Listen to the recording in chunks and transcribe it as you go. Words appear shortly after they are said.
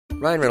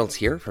Ryan Reynolds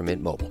here from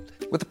Mint Mobile.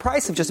 With the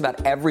price of just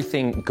about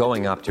everything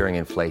going up during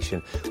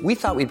inflation, we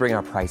thought we'd bring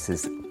our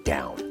prices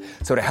down.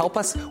 So to help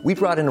us, we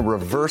brought in a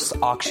reverse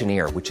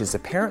auctioneer, which is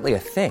apparently a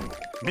thing.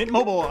 Mint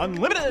Mobile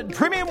Unlimited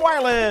Premium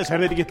Wireless. How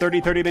to get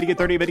 30, 30, bit to get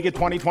 30, bit to get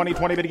 20, 20,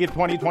 20, bit to get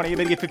 20, 20,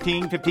 bit to get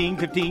 15, 15,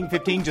 15,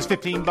 15, just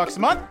 $15 a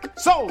month?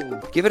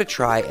 Sold! Give it a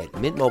try at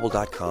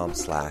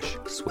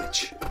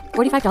mintmobile.com/switch.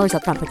 $45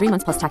 up front for 3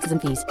 months plus taxes and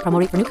fees. Promo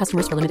rate for new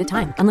customers for limited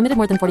time. Unlimited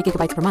more than 40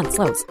 gigabytes per month.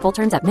 Slows full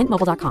terms at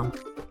mintmobile.com.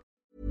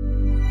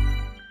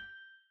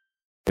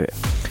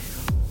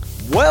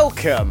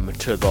 Welcome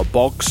to the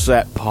Box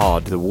Set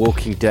Pod, The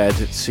Walking Dead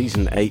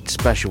Season 8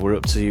 special. We're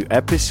up to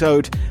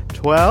episode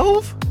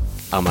 12?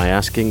 Am I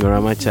asking or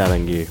am I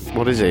telling you?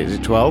 What is it? Is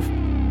it 12?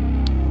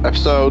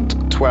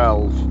 Episode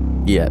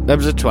 12. Yeah,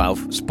 episode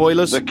 12.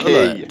 Spoilers The key.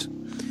 alert.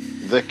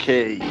 The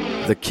key.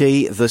 The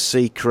key, the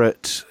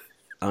secret.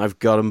 I've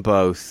got them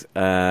both.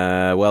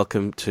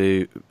 Welcome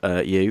to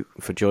you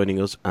for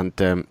joining us.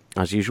 And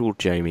as usual,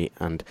 Jamie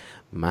and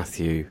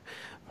Matthew.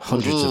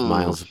 Hundreds of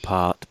miles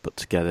apart, but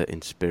together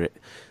in spirit.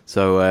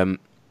 So,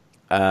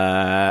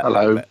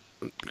 hello.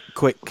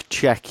 Quick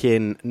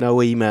check-in. No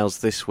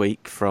emails this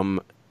week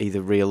from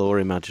either real or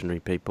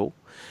imaginary people.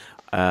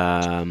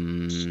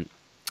 Nothing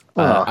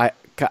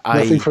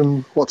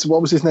from what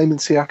was his name in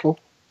Seattle?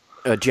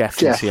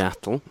 Jeff in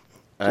Seattle.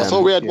 I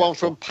thought we had one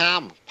from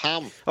Pam.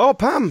 Oh,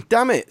 Pam!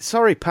 Damn it!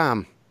 Sorry,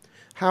 Pam.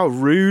 How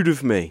rude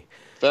of me.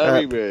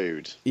 Very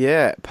rude.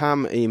 Yeah,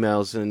 Pam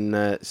emails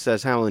and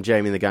says, Howell and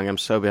Jamie and the gang, I'm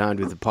so behind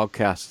with the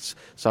podcasts.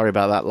 Sorry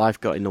about that,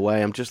 life got in the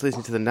way. I'm just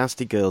listening to the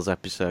Nasty Girls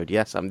episode.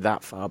 Yes, I'm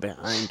that far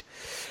behind.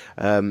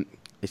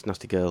 It's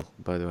Nasty Girl,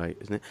 by the way,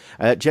 isn't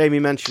it? Jamie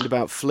mentioned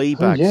about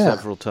Fleabag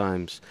several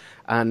times,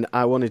 and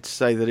I wanted to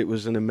say that it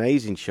was an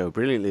amazing show,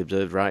 brilliantly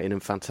observed writing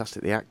and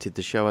fantastically acted.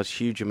 The show has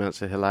huge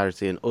amounts of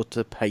hilarity and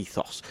utter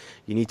pathos.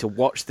 You need to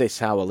watch this,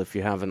 Howell, if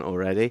you haven't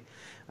already.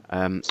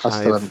 I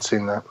still haven't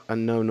seen that.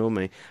 No, nor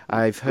me.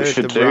 I've heard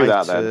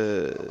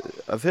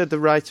I've heard the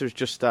writer has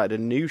just started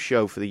a new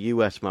show for the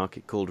US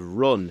market called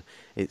Run.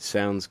 It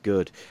sounds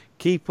good.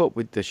 Keep up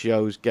with the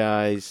shows,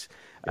 guys.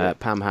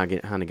 Pam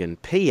Hannigan.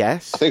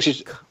 P.S. I think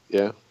she's...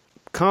 Yeah.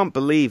 Can't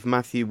believe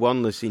Matthew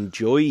Wanless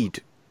enjoyed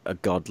a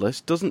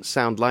Godless. Doesn't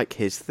sound like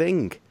his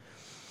thing.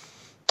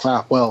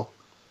 Ah, well,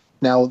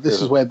 now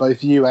this is where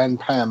both you and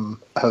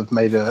Pam have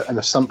made an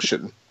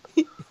assumption.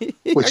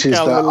 Which I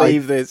can't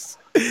believe this.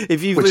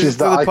 If you've listened to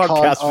the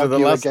podcast for the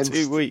last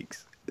 2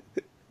 weeks.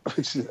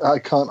 I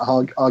can't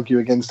argue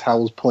against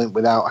Howell's point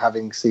without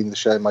having seen the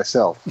show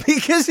myself.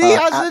 Because he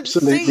hasn't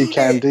absolutely seen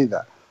can it. do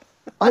that.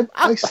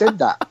 I said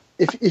that.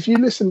 If you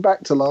listen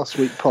back to last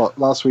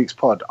week's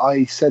pod,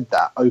 I said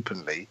that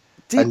openly.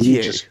 Did you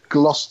you? Just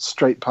glossed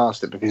straight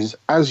past it because,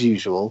 as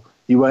usual,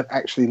 you weren't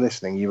actually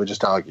listening. You were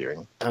just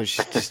arguing. I was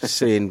just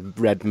seeing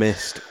red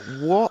mist.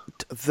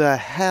 What the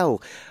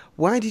hell?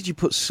 Why did you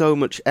put so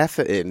much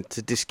effort in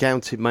to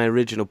discounting my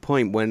original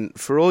point when,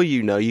 for all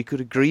you know, you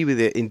could agree with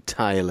it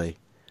entirely?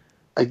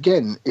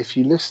 Again, if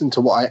you listen to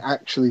what I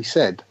actually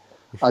said,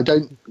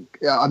 I'm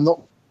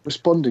not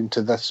responding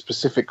to the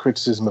specific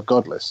criticism of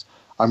Godless.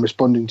 I'm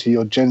responding to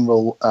your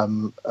general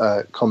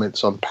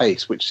comments on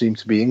pace, which seem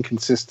to be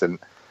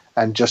inconsistent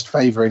and just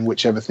favouring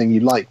whichever thing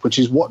you like, which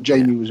is what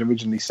Jamie was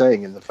originally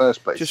saying in the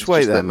first place. Just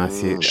wait there,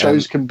 Matthew.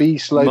 Shows can be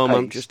slow-paced. Mum,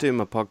 I'm just doing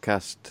my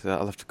podcast.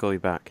 I'll have to call you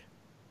back.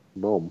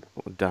 Mum?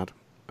 Or Dad.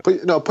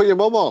 Put your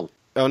mum on.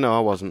 Oh, no,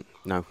 I wasn't.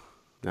 No.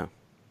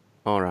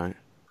 All right.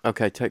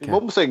 Okay, take care.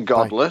 Mum's in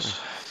Godless. Bye.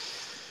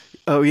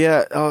 Oh,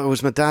 yeah. Oh, it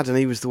was my dad, and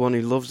he was the one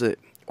who loves it.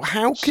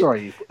 How?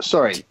 Sorry.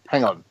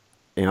 Hang on.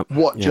 Yep.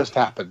 What just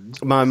happened?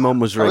 My mum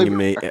was ringing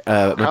me. My dad was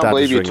ringing me. I can't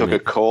believe you took a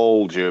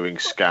call during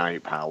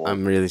Skype, Howell.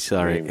 I'm really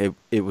sorry.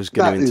 It was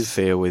going to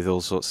interfere with all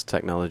sorts of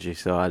technology,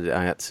 so I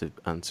had to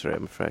answer it,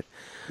 I'm afraid.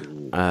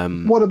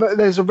 What about,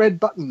 there's a red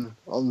button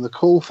on the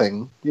call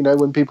thing, you know,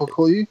 when people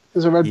call you?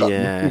 There's a red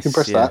button. You can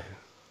press that.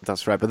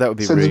 That's right, but that would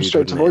be rude. Sends them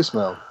straight to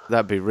voicemail.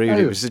 That'd be rude.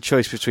 It was a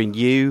choice between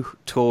you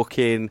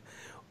talking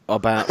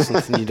about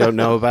something you don't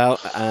know about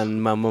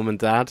and my mum and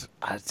dad.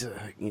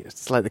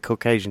 It's like the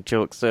Caucasian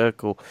chalk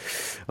circle,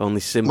 only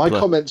simpler. My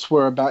comments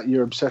were about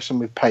your obsession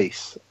with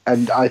pace,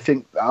 and I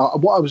think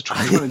what I was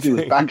trying to do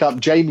is back up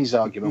Jamie's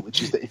argument,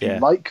 which is that if you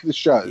like the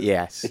show,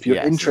 if you're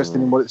interested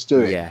in what it's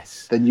doing,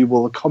 then you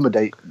will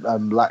accommodate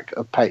lack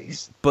of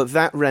pace. But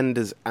that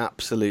renders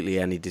absolutely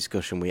any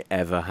discussion we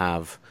ever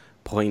have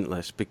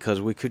pointless, because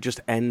we could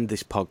just end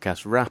this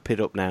podcast, wrap it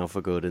up now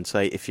for good, and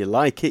say, if you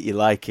like it, you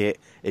like it.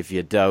 If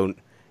you don't,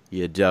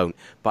 you don't.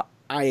 But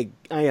I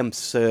am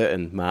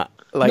certain, Matt.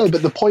 No,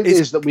 but the point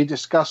is that we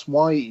discuss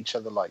why each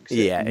other likes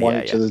it, and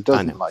why each other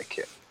doesn't like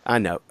it. I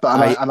know,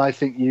 but I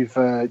think you've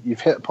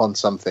hit upon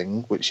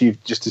something which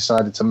you've just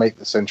decided to make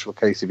the central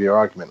case of your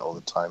argument all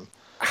the time.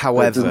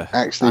 However, it doesn't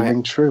actually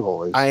ring true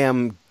always. I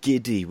am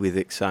giddy with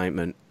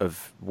excitement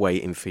of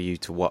waiting for you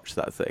to watch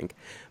that thing,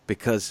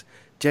 because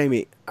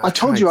Jamie, I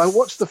told you I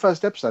watched the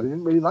first episode. I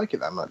didn't really like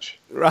it that much.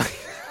 Right.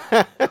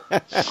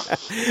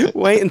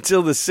 Wait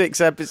until the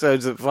 6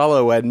 episodes that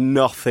follow where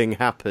nothing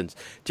happens.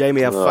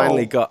 Jamie, I've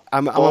finally got...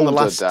 I'm on the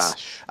last...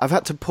 Dash. I've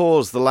had to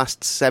pause the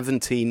last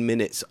 17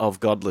 minutes of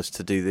Godless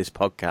to do this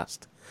podcast.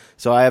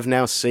 So I have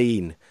now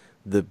seen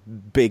the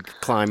big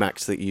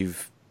climax that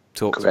you've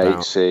talked about.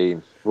 Great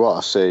scene. What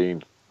a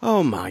scene.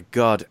 Oh my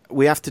God.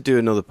 We have to do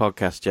another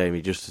podcast,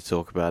 Jamie, just to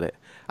talk about it.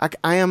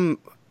 I am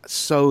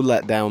so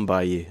let down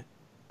by you.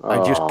 I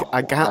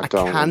don't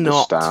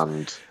cannot...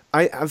 understand.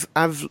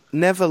 I've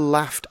never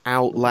laughed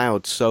out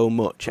loud so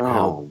much at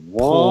how what?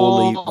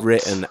 poorly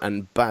written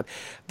and bad.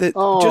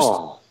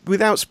 Just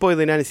without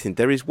spoiling anything,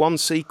 there is one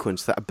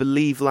sequence that I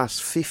believe lasts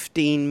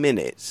 15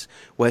 minutes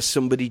where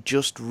somebody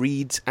just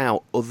reads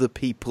out other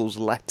people's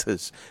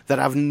letters that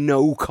have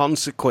no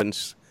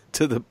consequence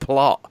to the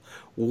plot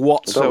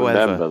whatsoever. I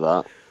don't remember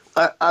that.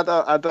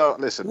 I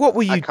don't listen. What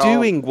were you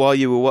doing while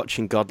you were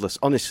watching Godless?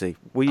 Honestly,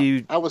 were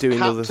you I was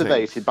doing other things?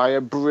 captivated by a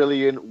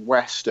brilliant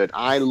Western.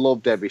 I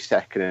loved every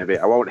second of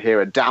it. I won't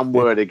hear a damn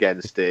word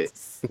against it.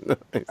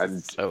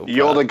 And so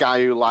you're bad. the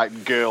guy who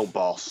liked Girl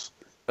Boss.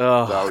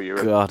 Oh,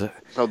 God.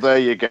 So there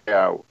you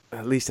go.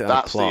 At least it had a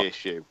That's plot. the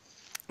issue.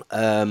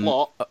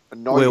 Plot,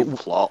 annoying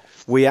plot.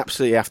 We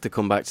absolutely have to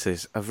come back to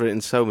this. I've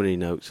written so many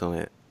notes on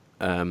it.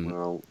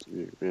 Well,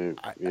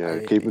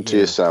 keep them to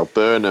yourself.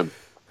 Burn them.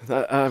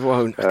 I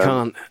won't. I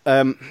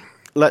can't.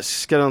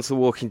 Let's get on to The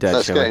Walking Dead.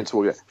 Let's shall get we?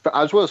 into it. But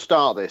I just want to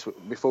start this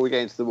before we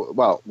get into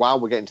while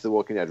we're getting to The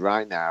Walking Dead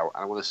right now.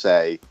 I want to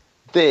say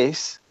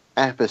this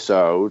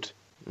episode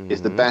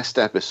is the best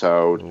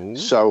episode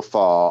so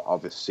far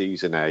of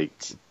season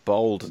 8.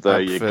 Bold.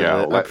 There you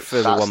go. I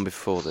prefer the one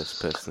before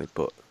this, personally,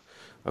 but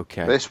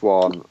okay. This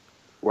one,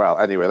 well,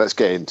 anyway, let's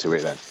get into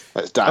it then.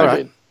 Let's dive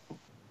in.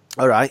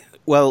 All right.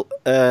 Well,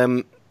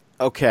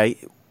 okay.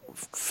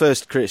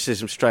 First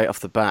criticism straight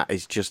off the bat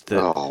is just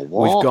that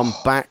we've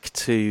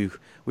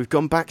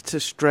gone back to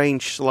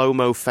strange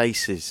slow-mo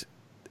faces.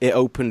 It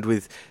opened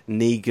with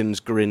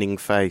Negan's grinning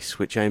face,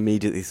 which I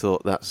immediately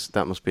thought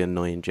that must be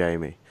annoying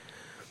Jamie.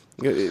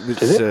 It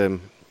was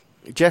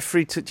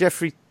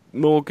Jeffrey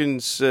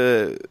Morgan's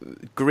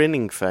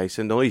grinning face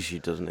annoys you,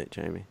 doesn't it,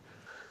 Jamie?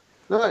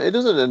 No, it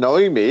doesn't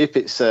annoy me if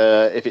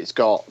it's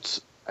got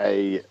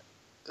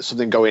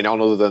something going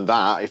on other than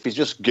that. If he's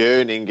just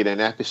gurning in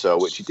an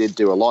episode, which he did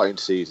do a lot in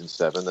season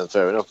 7, then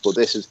fair enough. But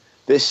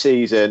this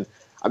season,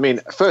 I mean,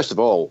 first of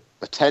all,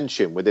 the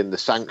tension within the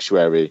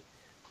sanctuary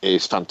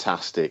is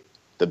fantastic.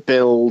 The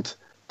build,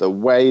 the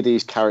way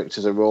these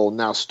characters are all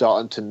now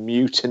starting to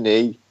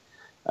mutiny.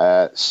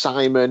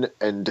 Simon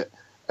and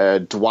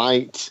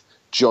Dwight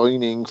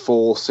joining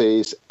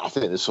forces. I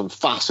think there's some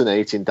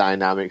fascinating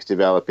dynamics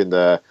developing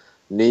there.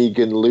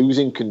 Negan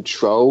losing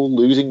control,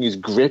 losing his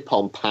grip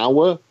on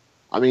power.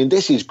 I mean,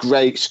 this is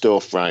great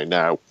stuff right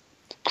now.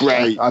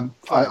 Great.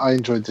 I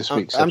enjoyed this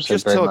week's episode. I'm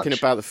just very talking much.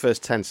 about the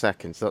first 10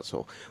 seconds, that's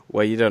all,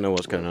 where you don't know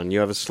what's going on. You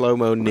have a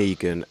slow-mo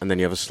Negan, and then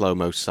you have a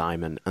slow-mo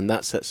Simon, and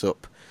that sets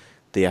up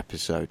the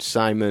episode.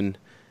 Simon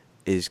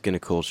is going to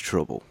cause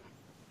trouble.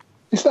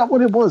 Is that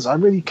what it was? I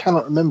really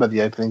cannot remember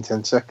the opening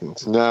 10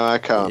 seconds. No, I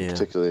can't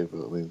particularly.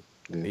 But I mean,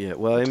 yeah,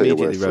 well, I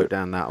immediately wrote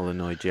down that'll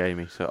annoy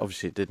Jamie, so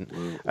obviously it didn't.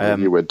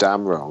 You were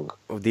damn wrong.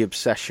 The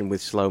obsession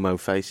with slow-mo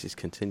faces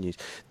continues.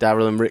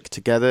 Daryl and Rick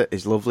together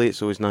is lovely.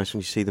 It's always nice when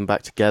you see them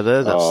back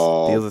together. That's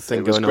the other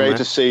thing going on there. It was great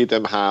to see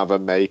them have a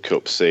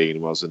makeup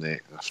scene, wasn't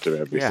it, after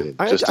everything?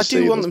 Yeah, Just I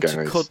do want them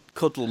guys. to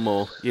cuddle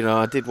more. You know,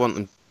 I did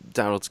want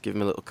Daryl to give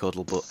him a little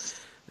cuddle, but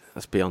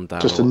that's beyond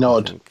Daryl. Just a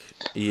nod.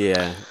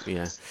 Yeah.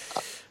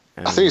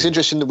 I think it's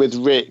interesting with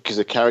Rick as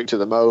a character at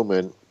the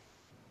moment.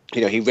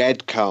 You know, he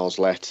read Carl's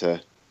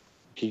letter.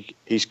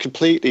 He's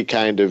completely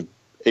kind of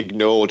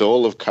ignored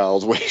all of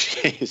Carl's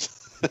wishes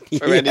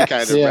for any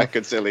kind of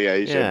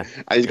reconciliation. Yeah.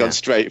 And he's gone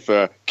straight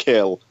for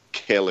kill,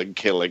 and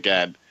kill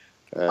again.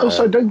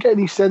 Also, I don't get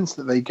any sense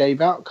that they gave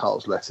out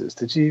Carl's letters.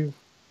 Did you?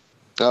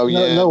 Oh,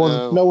 yeah. No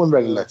one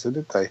read a letter,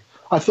 did they?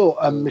 I thought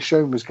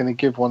Michonne was going to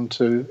give one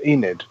to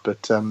Enid,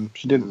 but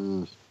she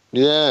didn't.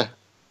 Yeah.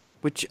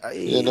 Which,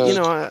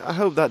 I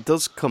hope that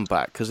does come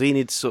back, because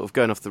Enid's sort of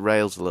going off the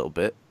rails a little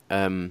bit.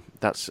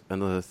 That's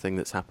another thing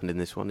that's happened in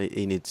this one.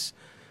 Enid's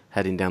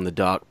heading down the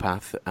dark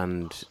path,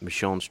 and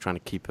Michonne's trying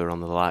to keep her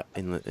on the light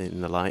in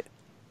the light.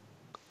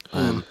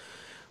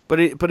 But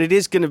it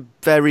is going to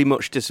very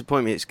much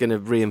disappoint me. It's going to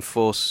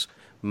reinforce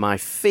my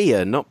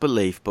fear, not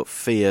belief, but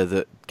fear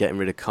that getting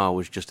rid of Carl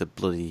was just a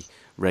bloody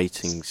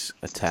ratings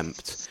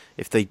attempt.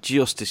 If they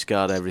just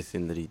discard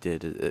everything that he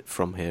did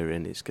from here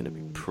in, it's going to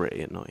be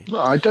pretty annoying. No,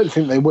 I don't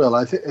think they will.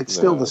 I think it's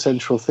still the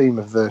central theme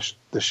of the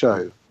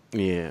show.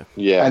 Yeah.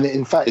 And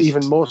in fact,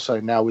 even more so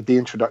now with the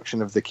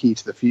introduction of the Key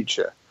to the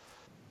Future.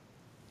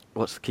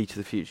 What's the Key to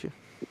the Future?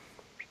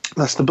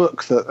 That's the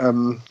book that.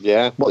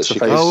 What's the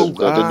face?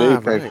 The new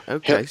right.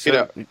 Okay.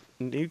 So,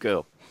 New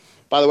Girl.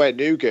 By the way,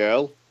 New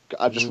Girl.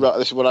 I just wrote.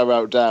 This is what I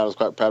wrote down. I was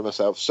quite proud of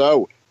myself.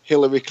 So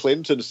Hillary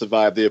Clinton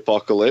survived the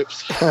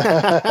apocalypse.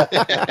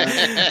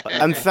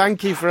 And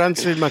thank you for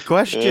answering my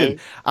question.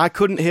 I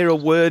couldn't hear a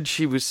word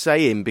she was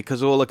saying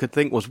because all I could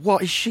think was,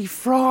 "What is she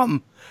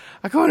from?"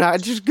 I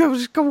just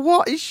go,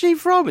 what is she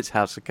from? It's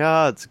House of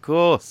Cards, of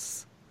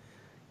course.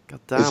 God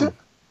damn. Is it?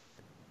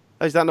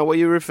 Oh, is that not what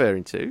you were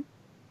referring to?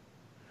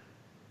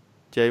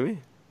 Jamie?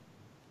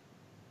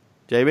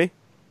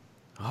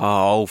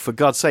 Oh, for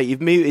God's sake,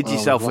 you've muted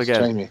yourself we've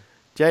lost again.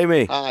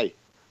 Jamie. Hi.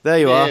 There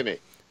you Can are. hear me?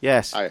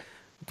 Yes. Hi.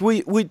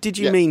 Did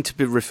you mean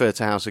to refer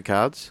to House of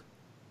Cards?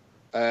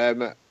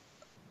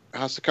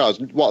 House of Cards.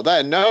 What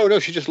there? No,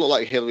 she just looked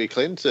like Hillary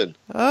Clinton.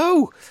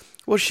 Oh,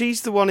 well,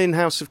 she's the one in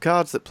House of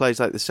Cards that plays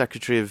like the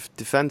Secretary of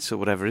Defence or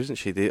whatever, isn't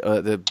she?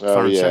 The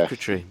Foreign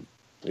Secretary.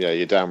 Yeah,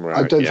 you're damn right.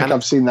 I don't think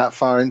I've seen that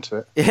far into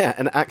it. Yeah,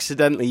 and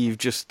accidentally you've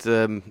just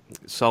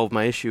solved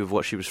my issue of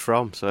what she was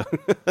from, so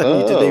you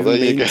Oh, didn't even there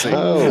you mean go. to.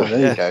 Oh,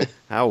 there you go.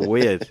 How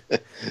weird. Yeah,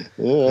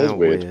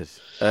 that's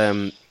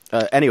weird.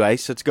 Anyway,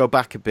 so to go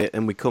back a bit,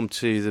 and we come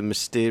to the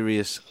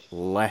mysterious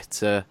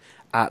letter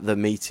at the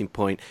meeting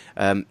point.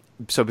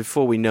 So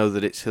before we know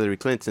that it's Hillary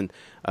Clinton,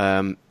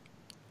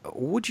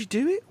 would you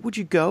do it? Would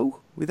you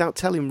go without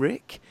telling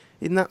Rick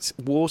in that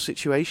war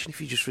situation if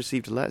you just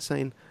received a letter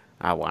saying,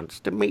 I want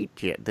to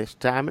meet you at this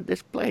time at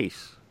this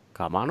place.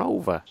 Come on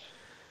over.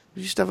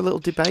 You just have a little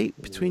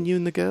debate between you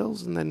and the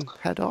girls and then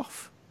head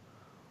off?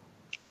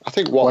 I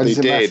think what Why they does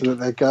it did. matter that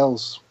they're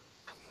girls?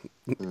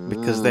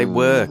 Because they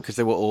were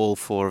all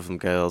four of them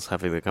girls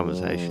having the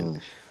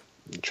conversation.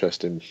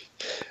 Interesting.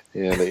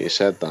 Yeah, that you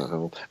said that.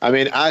 Hal. I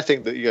mean, I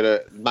think that you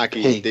got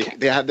Maggie.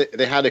 They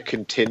had a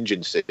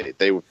contingency.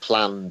 They were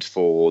planned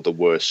for the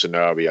worst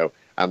scenario,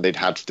 and they'd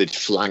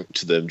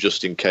flanked them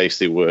just in case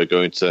they were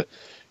going to,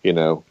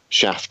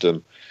 shaft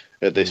them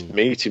at this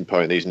meeting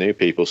point. These new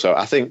people. So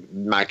I think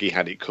Maggie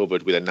had it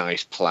covered with a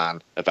nice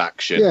plan of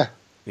action. Yeah.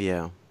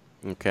 Yeah.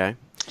 Okay.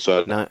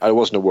 So I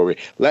wasn't a worry.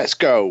 Let's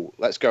go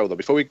though.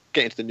 Before we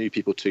get into the new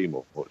people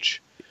too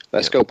much,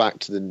 let's go back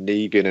to the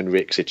Negan and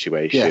Rick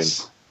situation.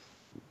 Yes.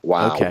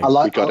 Wow. Okay. I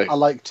liked it.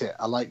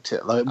 Like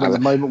the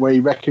moment where he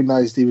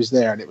recognised he was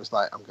there, and it was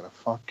like, I'm gonna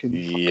fucking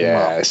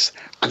Yes.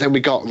 And then we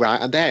got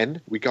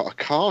a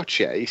car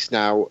chase.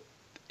 Now,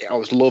 I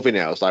was loving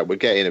it. I was like, we're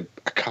getting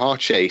a car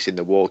chase in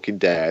The Walking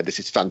Dead. This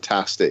is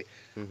fantastic.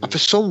 And for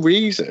some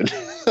reason,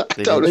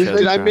 did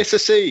I miss a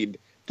scene?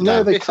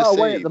 No, they cut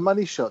away at the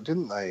money shot,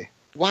 didn't they?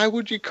 Why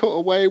would you cut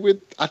away with...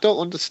 I don't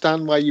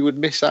understand why you would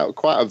miss out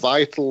quite a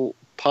vital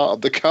part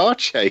of the car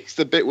chase,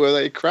 the bit where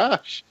they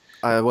crash.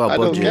 I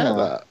don't get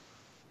that.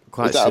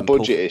 Is that simple. A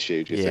budget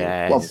issue, do you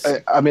think? Well,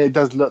 I mean, it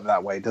does look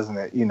that way, doesn't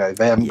it?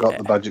 They haven't got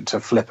the budget to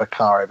flip a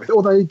car.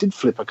 Although they did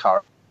flip a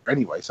car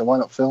anyway, so why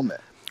not film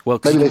it? Well,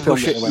 maybe they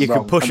push filmed it. You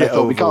can push it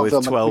over with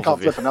 12 We can't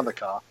of you. flip another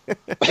car. We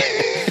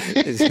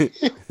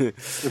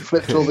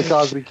flipped all the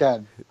cars we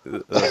can.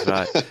 That's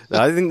right.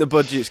 I think the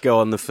budgets go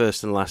on the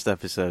first and last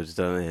episodes,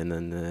 don't they? And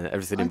then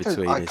everything in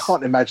between. I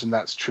can't imagine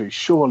that's true.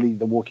 Surely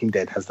The Walking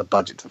Dead has the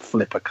budget to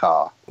flip a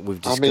car.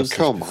 We've discussed this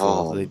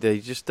before. They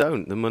just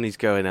don't. The money's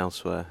going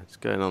elsewhere. It's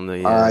going on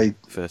the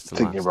first and last. I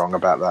think you're wrong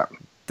about that.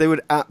 They would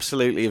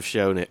absolutely have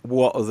shown it.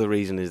 What other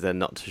reason is there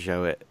not to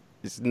show it?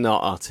 It's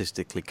not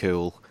artistically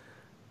cool.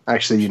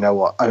 Actually, you know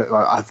what?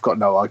 I've got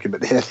no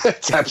argument here.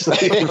 It's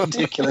absolutely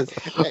ridiculous.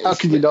 How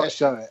can you not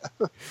show it?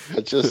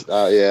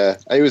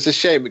 It was a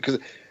shame because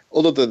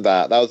other than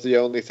that was the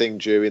only thing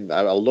during.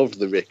 I loved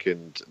the Rick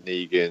and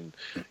Negan.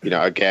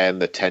 Again,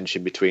 the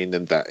tension between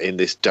them, that in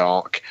this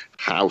dark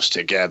house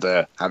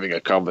together having a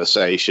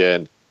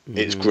conversation.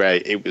 It's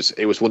great. It was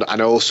wonderful.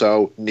 And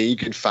also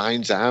Negan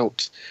finds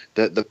out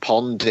that the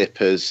pond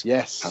dippers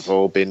have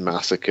all been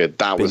massacred.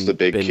 That was the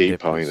big key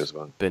point as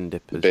well. Bin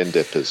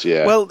dippers,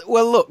 yeah. Well,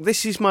 look,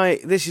 this is my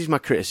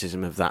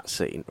criticism of that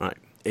scene, right?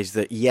 Is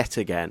that yet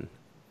again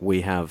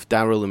we have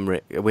Daryl and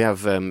Rick, we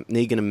have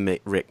Negan and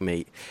Rick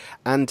meet,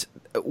 and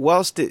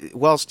whilst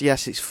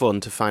yes, it's fun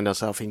to find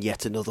ourselves in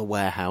yet another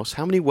warehouse.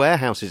 How many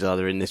warehouses are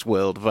there in this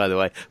world, by the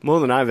way?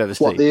 More than I've ever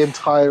seen. What, the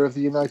entire of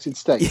the United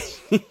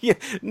States? Yeah,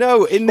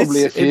 no,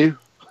 probably a few.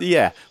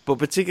 Yeah, but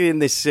particularly in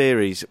this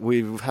series,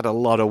 we've had a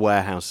lot of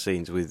warehouse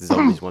scenes with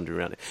zombies wandering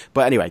around it.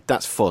 But anyway,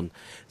 that's fun.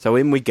 So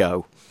in we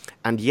go,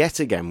 and yet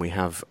again we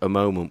have a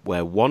moment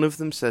where one of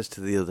them says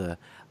to the other,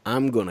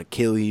 I'm going to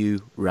kill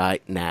you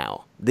right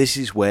now. This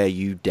is where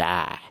you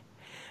die.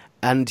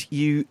 And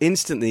you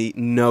instantly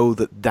know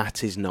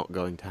that is not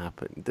going to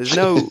happen. There's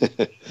no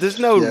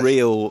yes.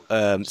 real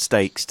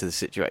stakes to the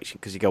situation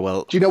because you go,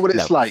 well... Do you know what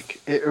it's like?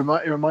 It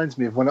reminds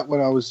me of when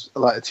I was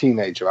like a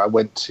teenager, I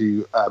went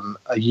to a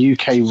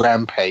UK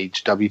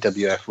Rampage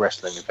WWF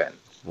wrestling event.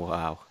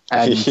 Wow.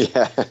 And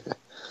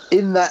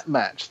in that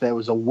match, there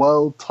was a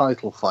world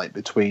title fight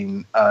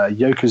between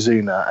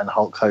Yokozuna and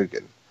Hulk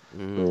Hogan.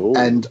 Ooh.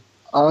 And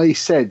I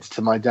said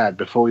to my dad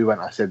before we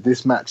went, I said,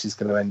 this match is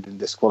going to end in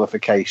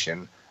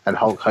disqualification and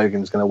Hulk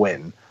Hogan's going to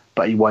win,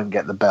 but he won't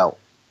get the belt.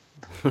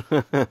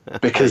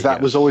 Because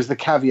that was always the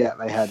caveat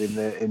they had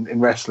in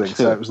wrestling.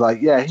 So it was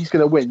like, yeah, he's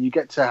going to win. You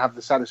get to have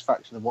the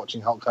satisfaction of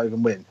watching Hulk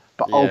Hogan win,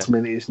 but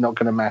ultimately it's not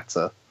going to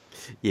matter.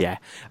 Yeah,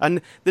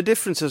 and the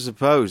difference, I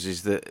suppose,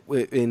 is that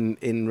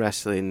in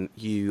wrestling,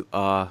 you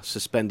are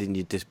suspending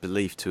your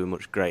disbelief to a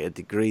much greater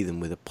degree than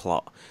with a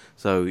plot.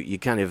 So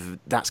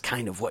that's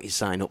kind of what you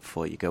sign up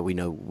for. You go, we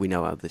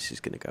know how this is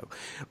going to go.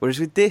 Whereas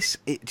with this,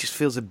 it just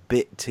feels a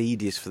bit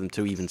tedious for them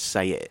to even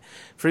say it.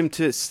 For him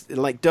to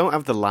don't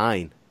have the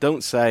line,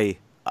 don't say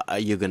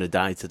you're going to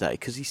die today,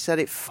 because he said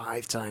it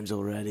 5 times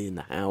already in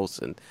the house,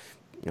 and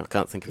I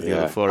can't think of the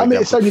other 4. I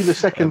mean, it's only the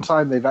second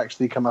time they've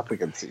actually come up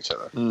against each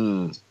other.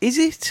 Is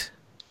it?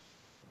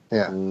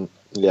 Yeah.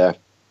 Yeah.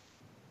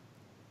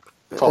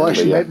 Well,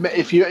 actually,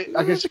 if you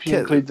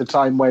include the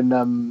time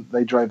when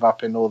they drove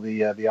up in all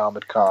the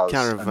armoured cars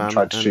Caravan and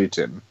tried to shoot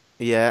him.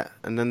 Yeah,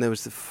 and then there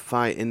was the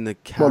fight in the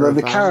caravan. Well,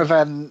 the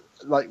caravan,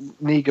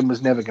 Negan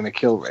was never going to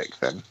kill Rick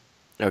then.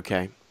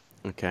 Okay.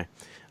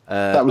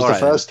 That was the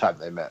first time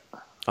they met.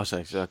 Oh, so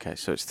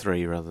it's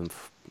 3 rather than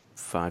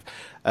 5.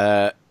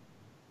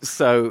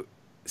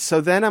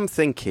 So then I'm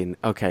thinking,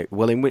 okay,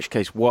 well, in which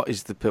case,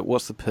 what's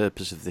the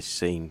purpose of this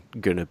scene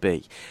going to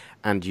be?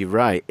 And you're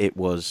right, it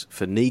was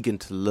for Negan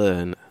to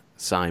learn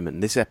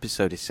Simon. This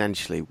episode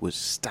essentially was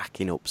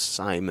stacking up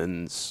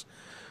Simon's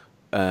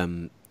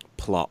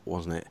plot,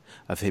 wasn't it?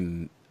 Of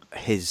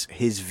his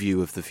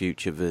view of the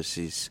future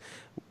versus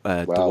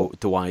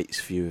Dwight's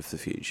view of the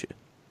future.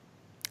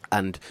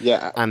 And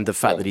the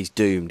fact that he's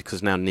doomed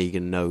because now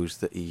Negan knows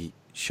that he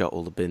shot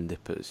all the bin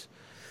dippers.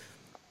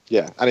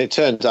 Yeah, and it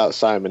turns out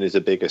Simon is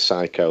a bigger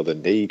psycho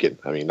than Negan.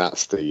 I mean,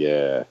 that's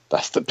the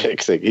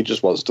big thing. He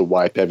just wants to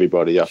wipe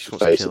everybody off the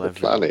face of the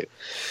planet.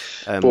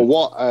 But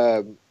what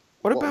about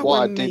what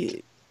when I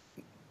did?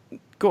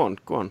 Go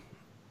on.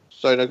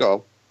 Sorry, no, go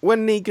on.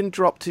 When Negan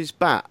dropped his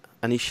bat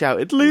and he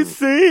shouted,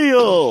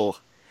 "Lucille!"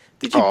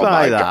 Did you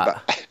buy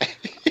that?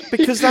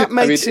 Because that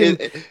makes him.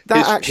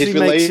 His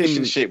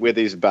relationship with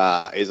his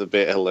bat is a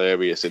bit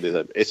hilarious.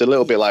 It's a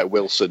little bit like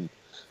Wilson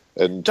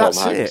and Tom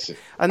Hanks. It.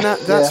 And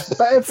that's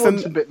but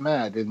everyone's a bit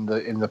mad in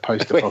the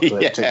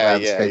post-apocalyptic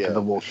landscape of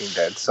The Walking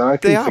Dead. So I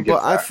can forgive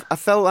that. I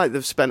felt like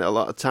they've spent a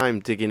lot of time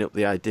digging up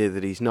the idea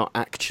that he's not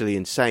actually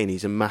insane.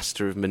 He's a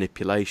master of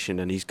manipulation,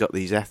 and he's got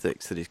these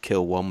ethics that he's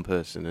kill one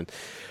person and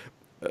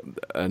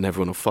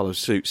everyone will follow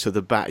suit. So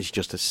the bat is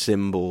just a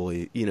symbol.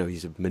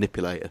 He's a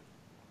manipulator.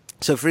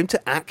 So for him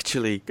to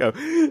actually go,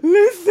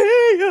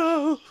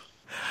 Lucille,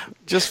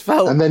 just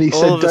felt. And then he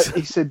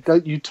said,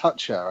 "Don't you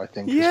touch her." I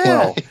think.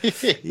 Yeah,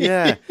 as well.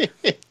 yeah.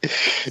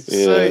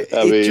 So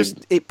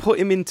it put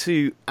him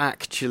into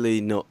actually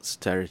nuts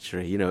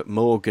territory.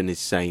 Morgan is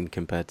sane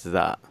compared to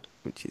that,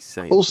 which is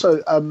sane.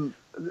 Also,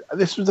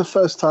 this was the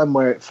first time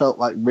where it felt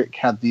like Rick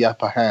had the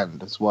upper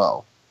hand as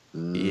well.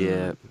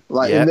 Yeah,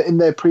 in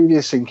their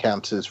previous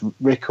encounters,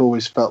 Rick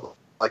always felt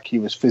like he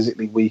was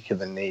physically weaker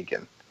than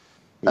Negan.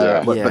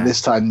 But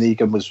this time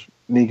Negan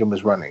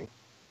was running.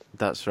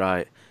 That's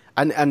right.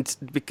 And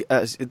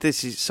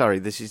this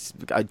is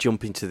I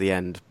jump into the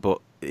end,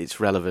 but it's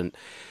relevant.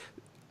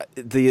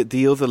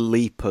 The other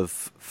leap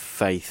of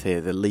faith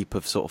here, the leap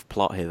of sort of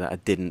plot here that I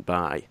didn't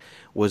buy,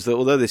 was that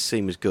although this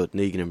scene was good,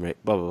 Negan and Rick,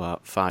 blah blah blah,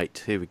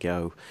 fight, here we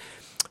go.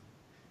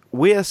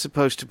 We are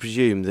supposed to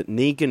presume that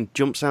Negan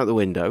jumps out the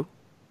window,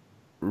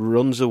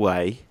 runs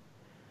away,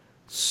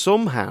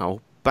 somehow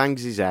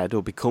bangs his head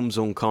or becomes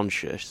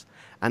unconscious,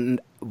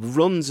 and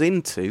runs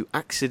into,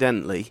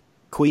 accidentally,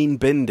 Queen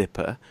Bin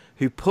Dipper,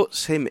 who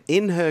puts him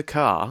in her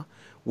car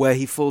where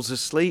he falls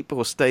asleep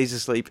or stays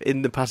asleep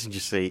in the passenger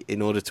seat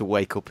in order to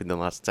wake up in the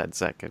last 10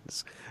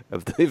 seconds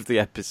of the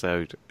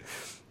episode.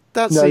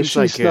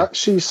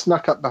 She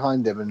snuck up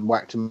behind him and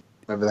whacked him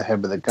over the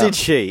head with a gun. Did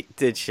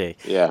she?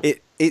 Yeah.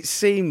 It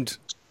seemed...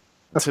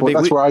 That's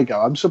where I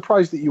go. I'm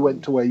surprised that you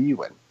went to where you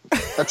went.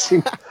 That's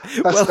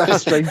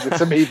stranger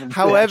to me than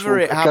however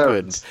it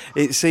happened,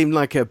 it seemed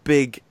like a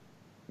big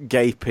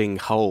gaping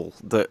hole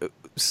that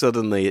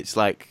suddenly it's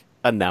like,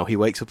 and now he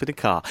wakes up in a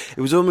car.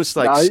 It was almost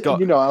like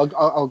Scott.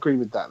 I'll agree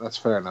with that. That's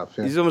fair enough.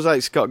 Yeah. It's almost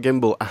like Scott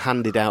Gimble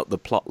handed out the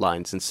plot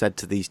lines and said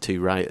to these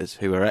 2 writers,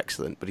 who are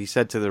excellent, but he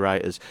said to the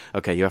writers,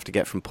 "Okay, you have to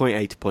get from point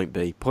A to point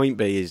B. Point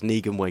B is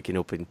Negan waking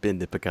up in Bin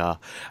Dipper car,"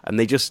 and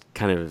they just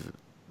kind of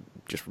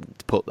just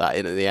put that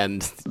in at the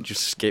end.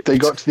 Just skipped. They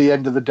got to the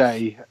end of the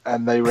day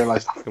and they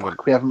realised,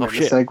 we haven't written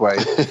the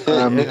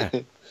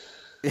segue.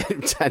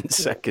 10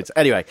 seconds.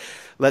 Anyway,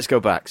 let's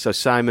go back. So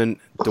Simon,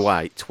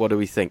 Dwight, what do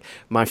we think?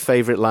 My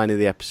favourite line of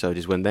the episode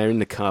is when they're in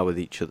the car with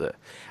each other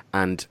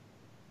and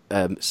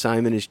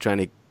Simon is trying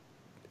to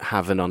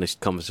have an honest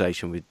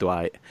conversation with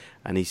Dwight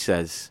and he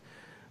says,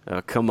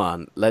 "Oh, come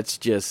on, let's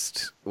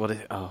just..." What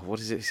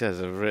is it he says?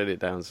 I've written it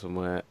down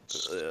somewhere.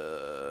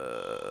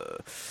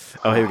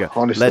 Here we go.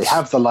 Honestly,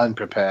 have the line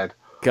prepared.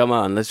 Come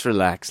on, let's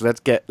relax.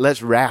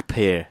 Let's rap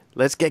here.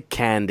 Let's get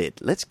candid.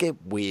 Let's get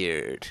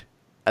weird.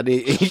 And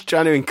he's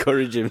trying to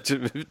encourage him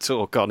to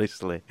talk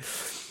honestly,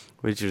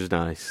 which was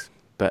nice.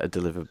 Better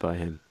delivered by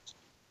him.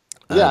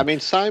 Yeah, I mean,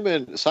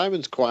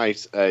 Simon's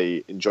quite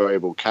a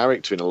enjoyable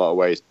character in a lot of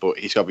ways, but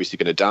he's obviously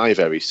going to die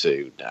very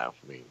soon now.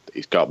 I mean,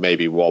 he's got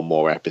maybe one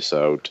more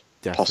episode,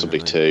 possibly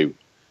 2.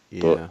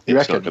 but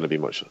it's not going to be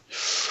much.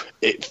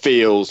 It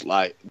feels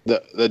like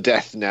the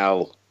death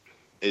knell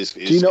is.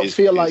 Do you not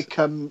feel like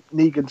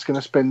Negan's going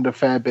to spend a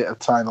fair bit of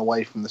time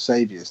away from the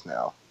Saviors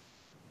now?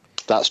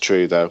 That's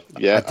true, though.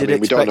 Yeah, I did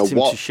expect we don't know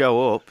him to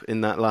show up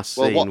in that last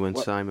scene when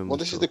Simon. Well,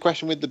 this is the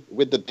question with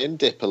the bin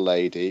dipper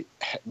lady.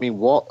 I mean,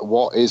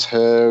 what is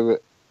her?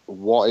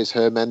 What is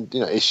her men? You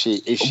know, is she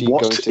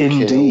what going to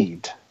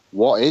indeed? Kill?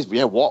 What is?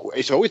 Yeah, what?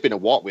 It's always been a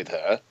what with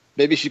her.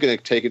 Maybe she's going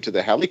to take him to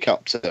the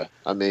helicopter.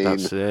 I mean,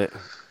 that's it.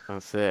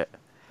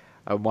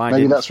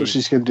 Maybe that's what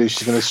she's going to do.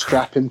 She's going to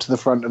strap him to the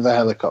front of the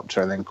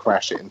helicopter and then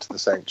crash it into the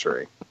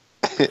sanctuary.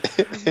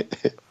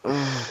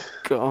 Oh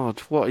God!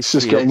 What is it's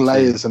just getting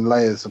layers and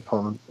layers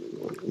upon?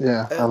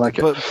 Yeah, I like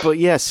it. But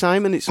yeah,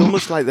 Simon. It's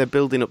almost like they're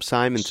building up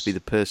Simon to be the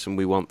person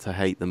we want to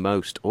hate the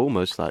most.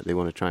 Almost like they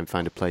want to try and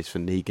find a place for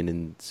Negan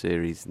in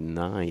series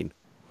 9.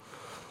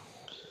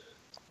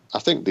 I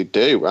think they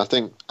do. I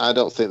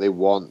don't think they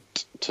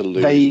want to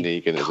lose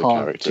Negan as a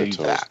character at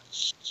all.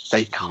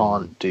 They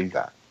can't do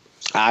that.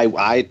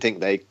 I think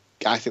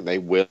they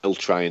will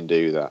try and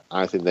do that.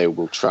 I think they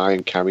will try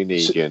and carry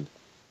Negan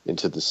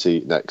into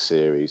the next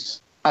series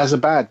as a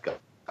bad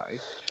guy,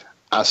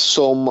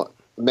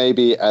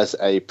 maybe as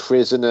a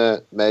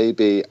prisoner,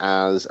 maybe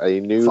as a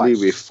newly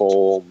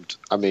reformed.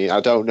 I mean,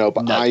 I don't know,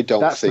 but I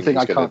don't think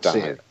he's going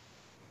to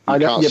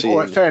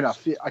die. Fair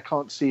enough. I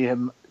can't see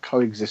him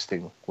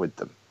coexisting with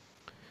them.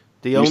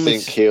 You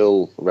think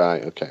he'll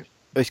right? Okay.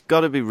 It's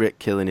got to be Rick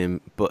killing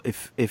him, but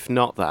if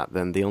not that,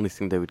 then the only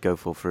thing they would go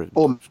for a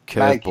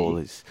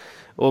curveball is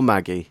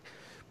Maggie.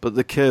 But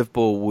the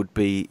curveball would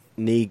be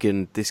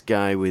Negan, this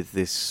guy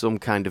with some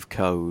kind of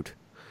code,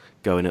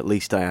 going, at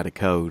least I had a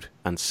code,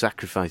 and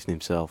sacrificing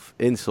himself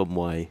in some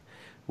way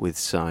with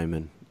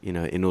Simon. You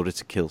know, in order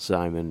to kill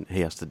Simon,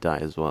 he has to die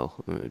as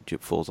well.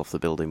 Falls off the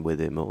building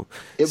with him or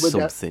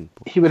something.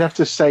 He would have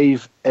to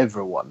save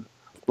everyone.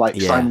 Like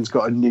Simon's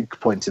got a nuke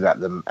pointed at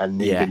them and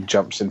Negan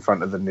jumps in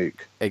front of the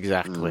nuke.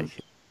 Exactly.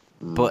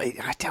 But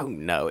I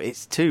don't know.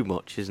 It's too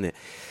much, isn't it?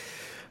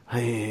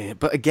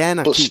 But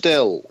again,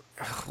 still...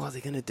 What are they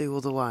going to do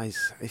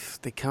otherwise?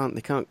 If they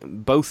can't,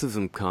 both of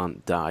them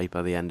can't die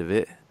by the end of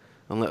it.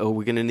 We're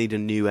going to need a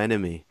new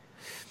enemy.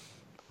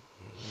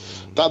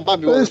 That might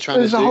be what they're trying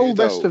to do. There's a whole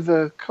rest of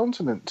the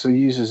continent to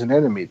use as an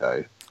enemy,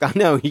 though. I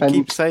know, you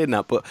keep saying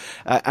that, but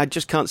I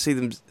just can't see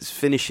them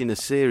finishing a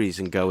series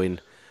and going,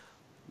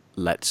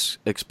 let's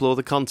explore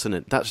the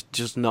continent. That's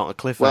just not a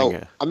cliffhanger.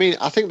 Well, I mean,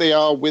 I think they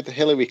are with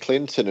Hillary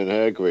Clinton and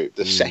her group.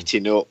 They're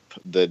setting up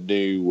the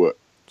new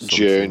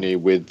journey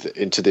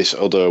into this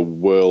other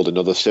world,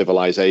 another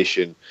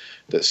civilization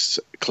that's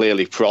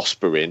clearly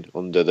prospering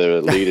under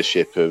the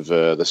leadership of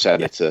the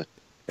senator.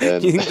 Do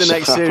you think the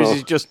next series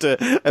is just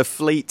a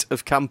fleet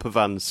of camper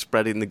vans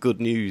spreading the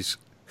good news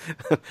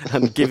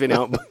and giving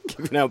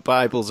out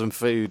Bibles and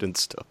food and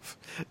stuff?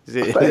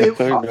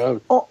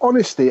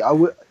 Honestly, I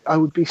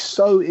would be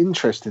so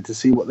interested to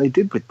see what they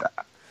did with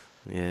that.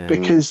 Yeah.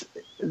 Because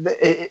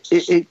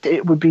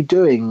it would be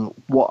doing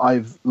what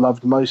I've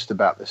loved most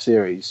about the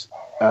series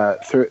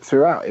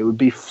throughout. It would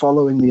be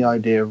following the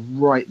idea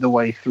right the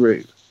way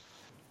through.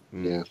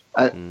 Yeah.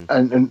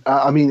 And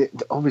I mean,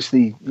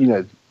 obviously, you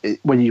know,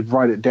 when you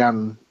write it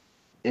down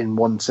in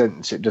one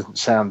sentence, it doesn't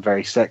sound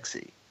very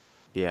sexy.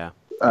 Yeah.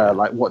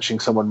 Like watching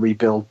someone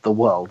rebuild the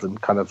world and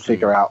kind of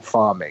figure out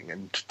farming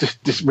and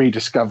just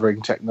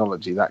rediscovering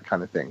technology, that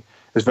kind of thing.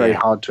 It's very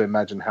hard to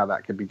imagine how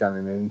that could be done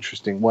in an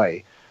interesting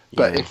way.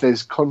 But if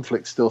there's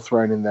conflict still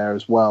thrown in there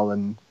as well,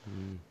 and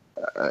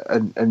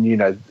you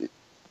know,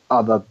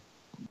 other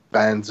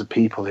bands of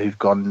people who've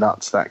gone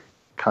nuts, that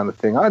kind of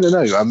thing. I don't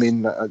know. I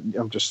mean,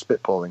 I'm just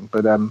spitballing,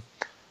 but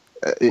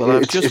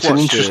it's an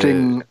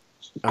interesting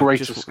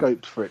greater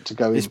scope for it to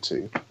go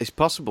into. It's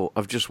possible.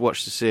 I've just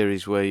watched a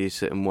series where you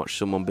sit and watch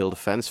someone build a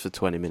fence for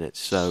 20 minutes,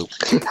 so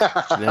you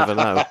never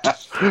know.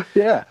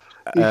 Yeah,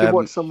 you could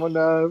watch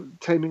someone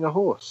taming a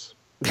horse.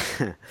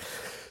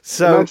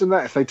 So imagine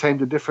that if they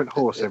tamed a different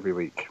horse every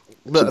week.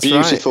 It's a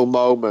beautiful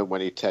moment when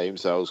he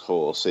tames those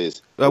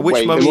horses.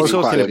 Which moment are you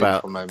talking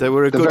about? There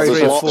were a good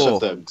 3 or 4 of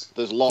them.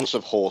 There's lots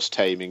of horse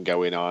taming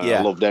going on. Yeah,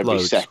 I loved every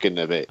loads. Second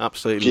of it.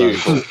 Absolutely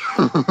beautiful.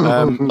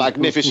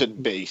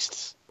 Magnificent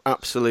beasts.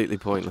 Absolutely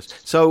pointless.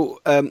 So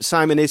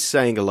Simon is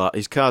saying a lot.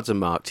 His cards are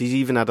marked. He's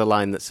even had a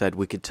line that said,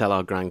 "We could tell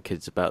our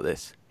grandkids about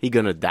this. He's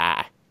gonna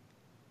die."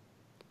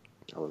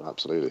 Oh,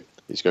 absolutely.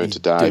 He's going to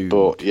die,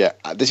 but yeah,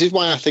 this is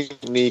why I think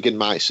Negan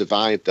might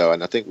survive, though.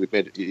 And I think we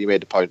made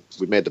the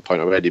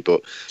point already.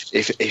 But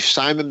if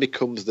Simon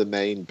becomes the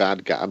main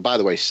bad guy, and by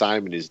the way,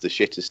 Simon is the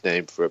shittest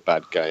name for a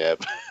bad guy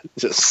ever.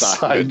 Just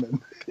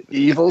Simon.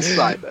 Evil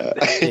Simon.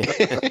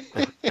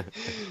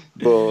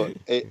 But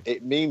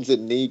it means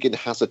that Negan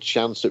has a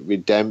chance at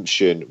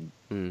redemption,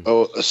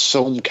 or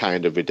some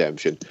kind of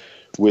redemption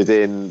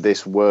within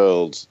this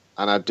world.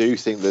 And I do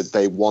think that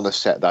they want to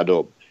set that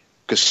up.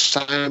 Because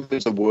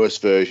Simon's the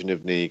worst version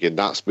of Negan,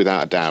 that's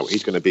without a doubt.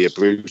 He's going to be a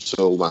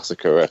brutal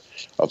massacrer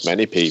of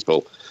many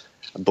people.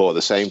 But at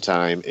the same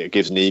time, it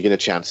gives Negan a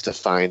chance to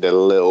find a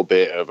little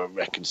bit of a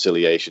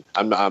reconciliation.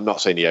 I'm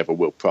not saying he ever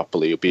will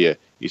properly.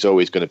 he's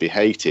always going to be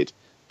hated.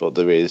 But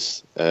there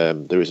is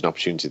an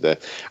opportunity there.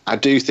 I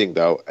do think,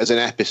 though, as an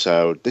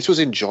episode, this was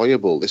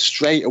enjoyable.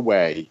 Straight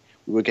away,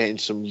 we were getting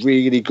some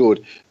really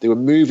good. They were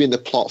moving the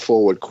plot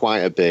forward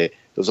quite a bit.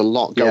 There was a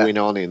lot going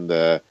on in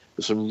there.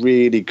 There's some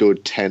really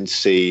good tense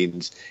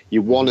scenes.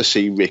 You want to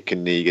see Rick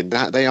and Negan.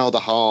 That they are the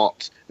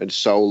heart and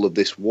soul of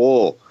this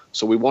war.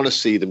 So we want to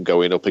see them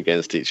going up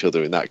against each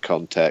other in that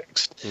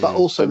context. But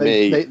also,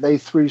 they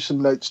threw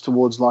some notes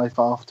towards life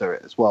after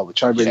it as well,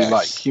 which I really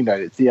like. You know,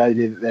 it's the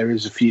idea that there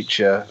is a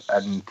future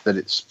and that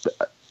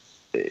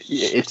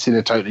it's in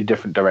a totally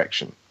different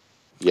direction.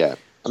 Yeah.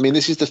 I mean,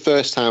 this is the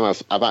first time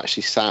I've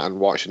actually sat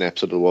and watched an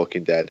episode of The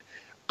Walking Dead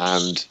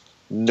and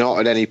not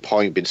at any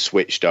point been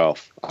switched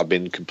off. I've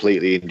been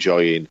completely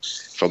enjoying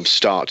from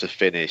start to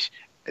finish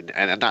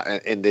and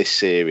that in this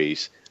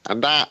series.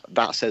 And that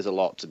says a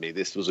lot to me.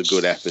 This was a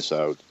good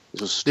episode.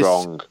 This was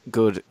strong.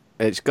 Good.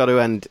 It's got to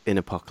end in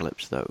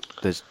apocalypse, though.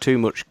 There's too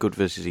much good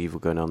versus evil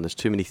going on. There's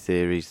too many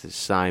theories. There's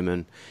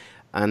Simon.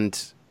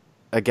 And,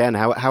 again,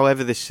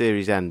 however this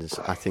series ends,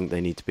 I think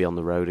they need to be on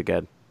the road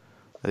again.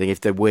 I think if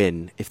they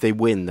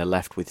win, they're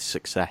left with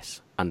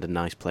success and a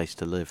nice place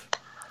to live,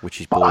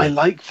 which is boring. But I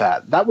like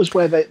that. That was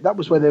where they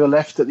were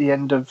left at the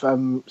end of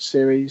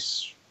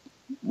series,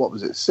 what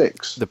was it,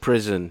 6? The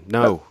prison.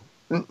 No.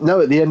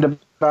 No, at the end of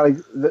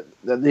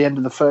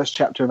the first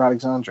chapter of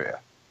Alexandria,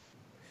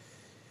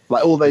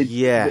 like all they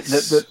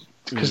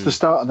because the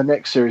start of the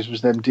next series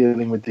was them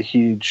dealing with the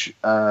huge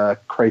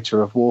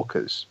crater of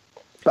walkers,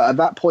 but at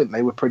that point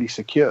they were pretty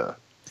secure.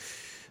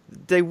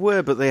 They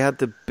were, but they had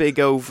the big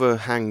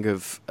overhang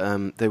of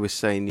they were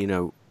saying, you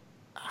know,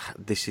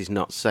 this is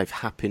not safe.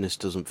 Happiness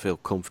doesn't feel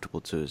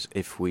comfortable to us.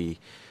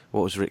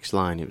 What was Rick's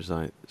line? It was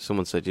like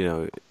someone said, you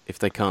know, if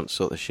they can't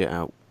sort the shit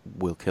out,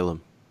 we'll kill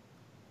them.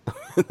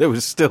 There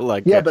was still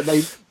like but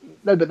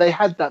they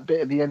had that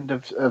bit at the end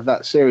of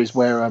that series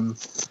where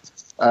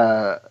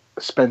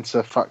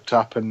Spencer fucked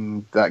up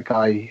and that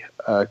guy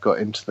got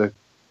into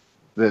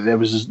there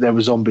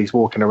were zombies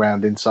walking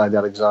around inside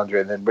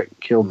Alexandria, and then Rick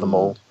killed them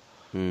all,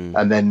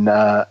 and then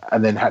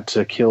had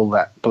to kill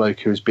that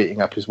bloke who was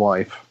beating up his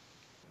wife.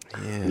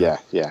 Yeah.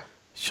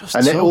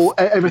 And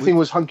everything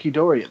was hunky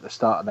dory at the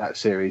start of that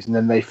series, and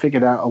then they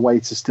figured out a way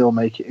to still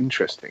make it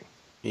interesting.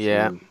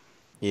 Yeah.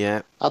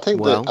 Yeah, I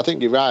think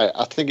you're right.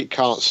 I think it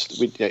can't.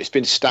 It's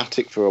been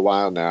static for a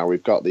while now.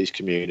 We've got these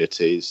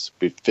communities.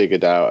 We've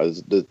figured out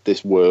as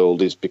this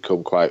world has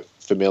become quite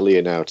familiar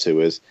now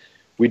to us.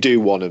 We do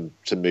want them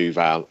to move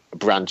out,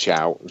 branch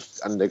out,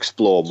 and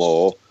explore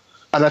more.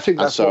 And I think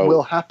that's what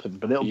will happen,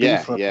 but it'll be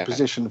from a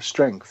position of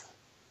strength.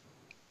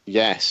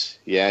 Yes,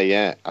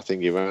 yeah. I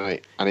think you're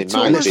right, and it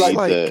might be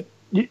that.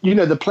 You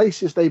know, the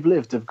places they've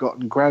lived have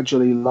gotten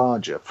gradually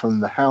larger, from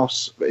the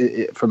house,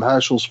 from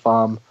Herschel's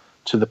farm,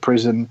 to the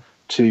prison,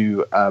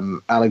 to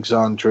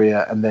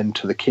Alexandria, and then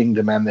to the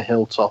kingdom and the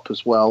hilltop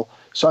as well.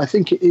 So I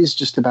think it is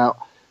just about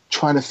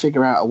trying to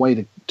figure out a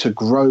way to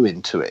grow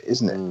into it,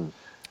 isn't it?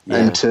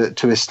 And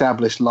to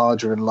establish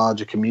larger and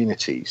larger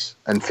communities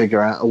and figure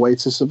out a way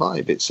to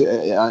survive.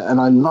 And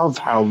I love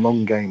how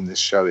long game this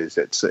show is.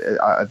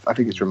 I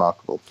think it's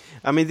remarkable.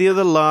 I mean, the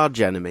other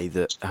large enemy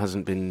that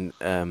hasn't been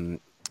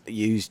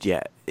used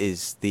yet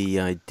is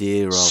the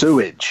idea of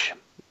sewage.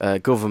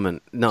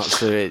 Government, not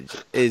sewage,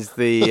 is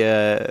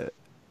the...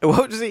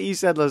 what was it you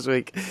said last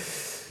week?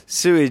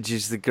 Sewage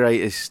is the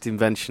greatest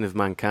invention of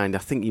mankind. I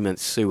think you meant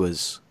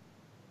sewers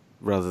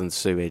rather than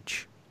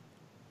sewage.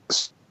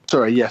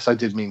 Sorry, yes, I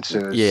did mean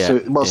sewers.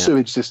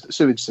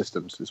 Sewage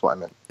systems is what I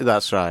meant.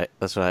 That's right.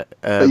 But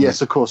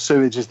yes, of course,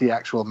 sewage is the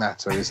actual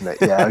matter, isn't it?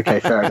 Yeah, okay,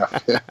 fair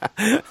enough.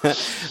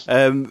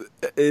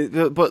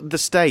 But the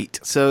state,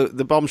 so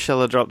the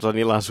bombshell I dropped on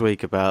you last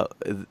week about,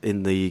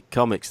 in the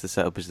comics, the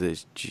setup is that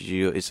it's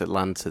Georgia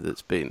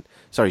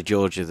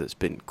that's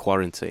been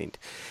quarantined.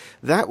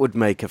 That would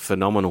make a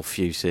phenomenal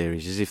few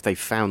series, as if they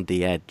found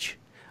the edge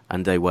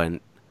and they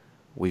went,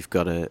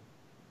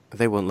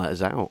 they won't let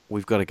us out.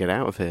 We've got to get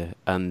out of here,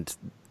 and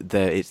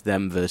it's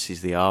them versus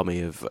the army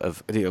of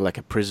like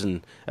a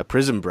prison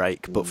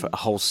break, but for a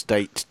whole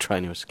state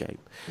trying to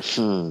escape.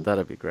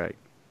 That'd be great,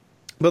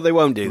 but they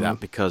won't do that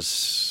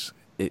because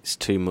it's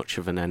too much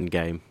of an end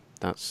game.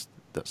 That's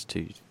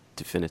too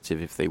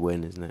definitive if they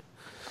win, isn't it?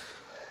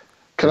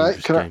 Can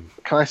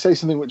I say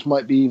something which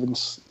might be even?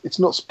 It's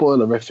not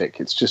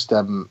spoilerific. It's just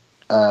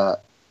my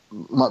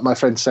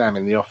friend Sam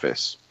in the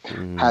office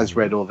has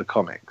read all the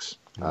comics.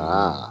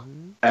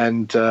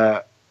 And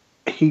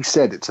he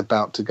said it's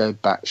about to go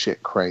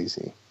batshit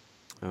crazy.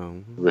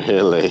 Oh,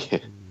 really?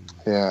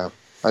 Yeah.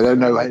 I don't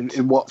know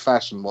in what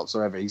fashion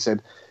whatsoever. He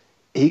said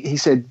he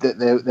said that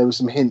there were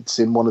some hints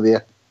in one of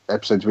the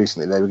episodes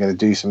recently they were going to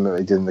do something that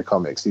they did in the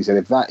comics. He said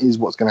if that is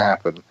what's going to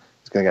happen,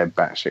 it's going to go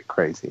batshit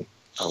crazy.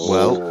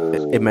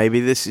 Well,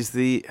 maybe this is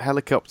the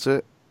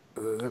helicopter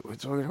that we're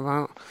talking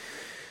about.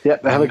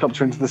 Yep, the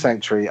helicopter into the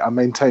sanctuary. I'm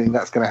maintaining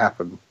that's going to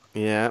happen.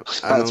 Yeah.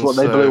 That's what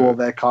they blew all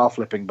their car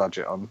flipping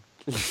budget on.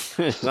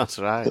 That's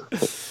right.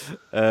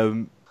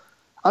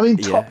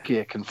 Top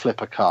Gear can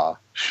flip a car.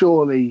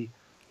 Surely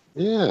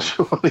Yeah.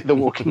 Surely The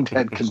Walking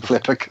Dead can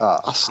flip a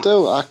car.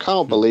 I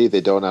can't believe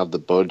they don't have the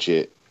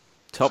budget.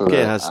 Top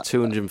Gear has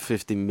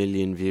 250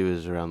 million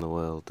viewers around the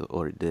world,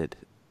 or it did.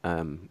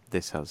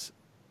 This has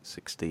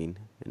 16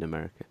 in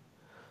America.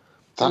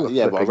 But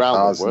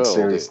around the world,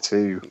 Series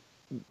 2.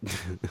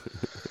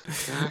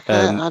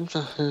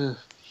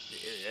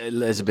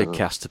 There's a big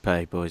cast to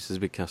pay, boys. There's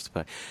a big cast to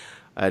pay.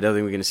 I don't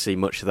think we're going to see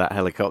much of that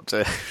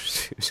helicopter.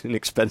 It was an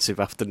expensive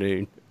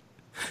afternoon.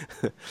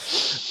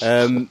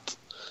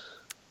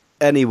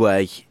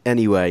 Anyway,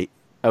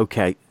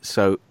 okay,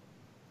 so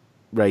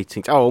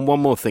ratings. Oh, and one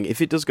more thing.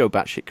 If it does go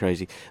batshit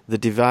crazy, the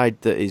divide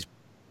that is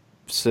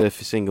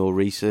surfacing or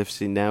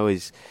resurfacing now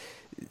is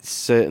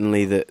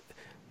certainly that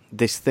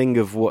this thing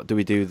of what do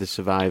we do with the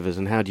survivors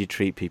and how do you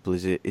treat people?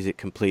 Is it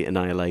complete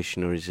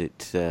annihilation or is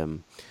it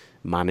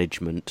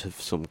management of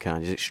some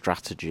kind? Is it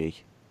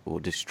strategy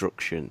or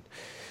destruction?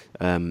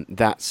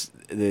 That's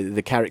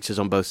the characters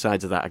on both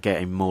sides of that are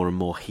getting more and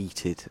more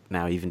heated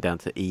now, even down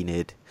to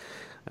Enid.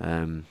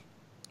 And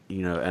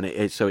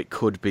so it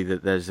could be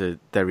that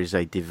there is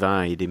a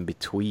divide in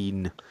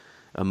between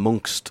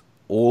amongst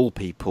all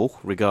people,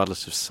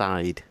 regardless of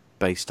side,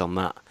 based on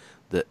that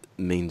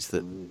means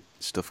that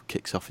stuff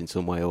kicks off in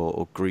some way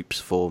or groups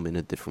form in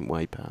a different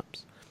way,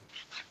 perhaps.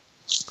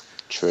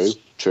 True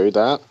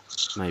that.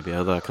 Maybe,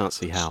 although I can't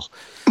see how.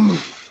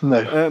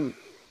 No.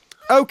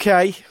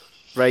 Okay,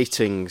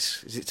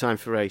 ratings. Is it time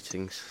for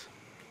ratings?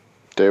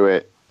 Do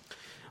it.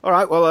 All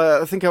right,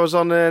 well, I think I was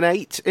on an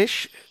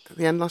 8-ish at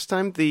the end last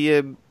time.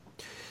 The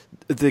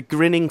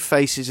grinning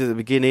faces at the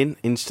beginning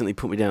instantly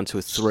put me down to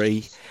a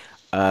 3,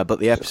 but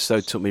the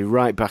episode took me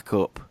right back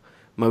up.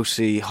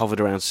 Mostly hovered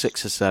around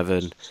 6 or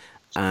 7,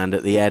 and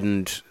at the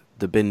end,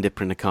 the bin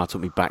dipper in the car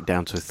took me back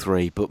down to a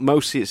 3, but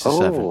mostly it's a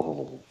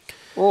 7.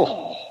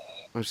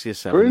 Mostly a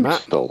 7,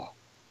 Matt.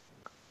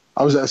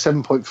 I was at a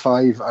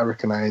 7.5. I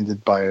reckon I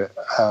ended by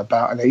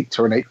about an 8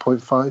 or an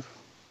 8.5.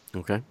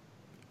 Okay.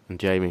 And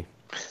Jamie?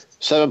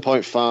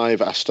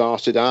 7.5 I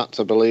started at,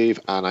 I believe,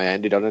 and I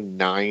ended on a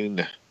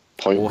 9.1.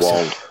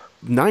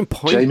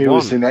 9.1? Jamie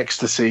was in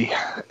ecstasy.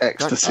 I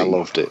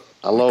loved it.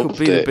 It could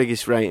be the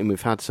biggest rating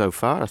we've had so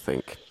far, I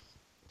think.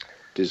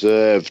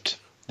 Deserved.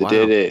 They Wow.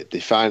 did it.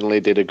 They finally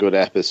did a good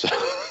episode.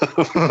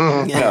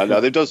 No,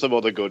 they've done some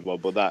other good one,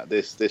 but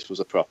this was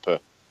a proper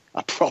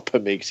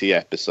Migsy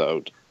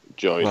episode.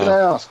 Enjoyed Can it. I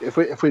ask if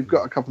we've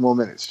got a couple more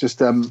minutes?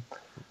 Just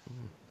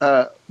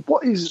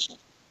what is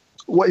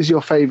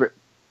your favourite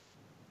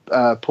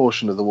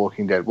portion of The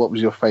Walking Dead? What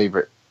was your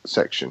favourite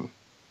section,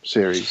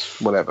 series,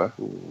 whatever?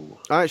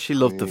 I actually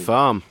loved the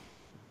farm.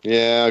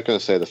 Yeah, I was going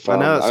to say the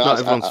farm. I know it's not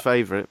everyone's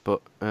favourite,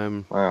 but...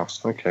 Wow,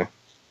 okay.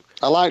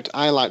 I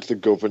liked the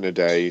Governor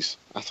days.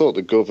 I thought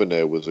the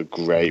Governor was a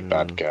great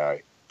bad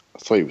guy. I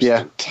thought he was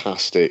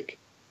fantastic.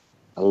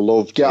 I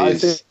loved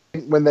his... I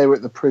think when they were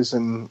at the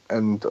prison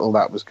and all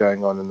that was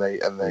going on, and they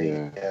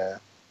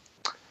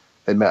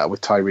met up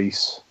with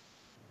Tyrese,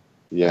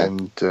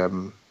 and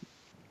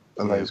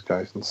those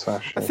guys and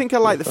Sasha. I think I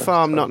like the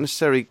farm, not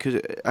necessarily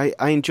because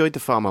I enjoyed the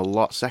farm a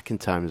lot second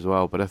time as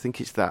well, but I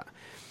think it's that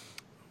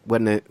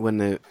when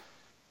the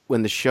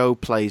show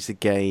plays the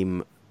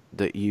game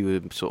that you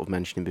were sort of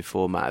mentioning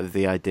before, Matt,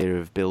 the idea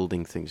of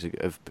building things,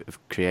 of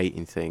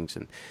creating things,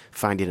 and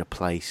finding a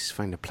place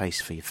for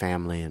your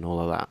family and all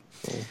of that.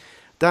 Yeah.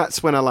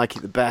 That's when I like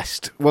it the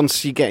best.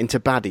 Once you get into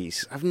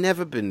baddies, I've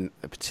never been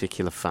a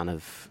particular fan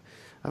of...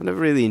 I've never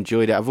really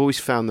enjoyed it. I've always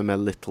found them a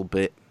little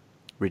bit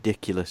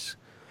ridiculous.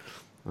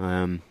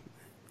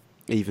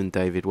 Even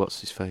David,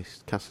 what's his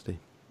face? Cassidy.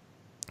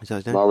 Is that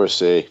his name?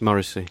 Morrissey.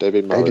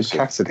 David Morrissey. David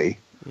Cassidy.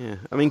 Yeah.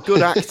 I mean,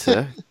 good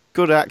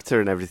actor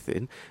and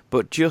everything,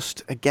 but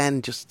just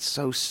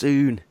so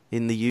soon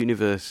in the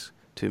universe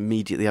to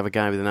immediately have a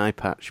guy with an eye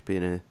patch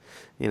being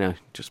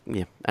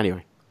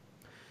Anyway.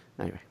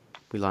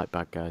 We like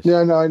bad guys.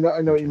 Yeah, no, I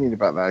know what you mean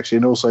about that, actually.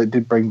 And also, it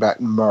did bring back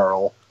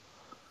Merle.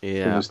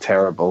 Yeah. It was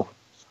terrible.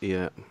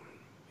 Yeah.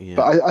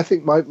 But I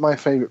think my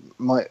favourite,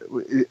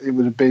 it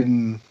would have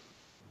been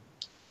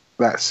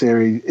that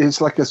series. It's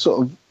like a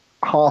sort of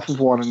half of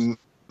one and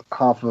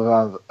half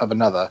of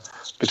another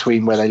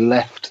between where they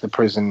left the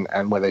prison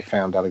and where they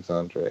found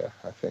Alexandria,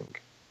 I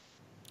think.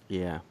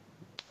 Yeah.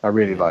 I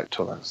really liked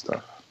all that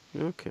stuff.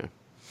 Okay.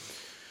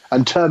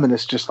 And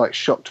Terminus just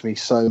shocked me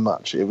so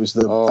much. It was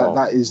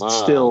that is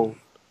still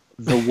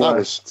the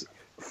worst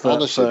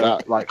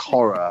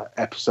horror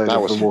episode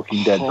of The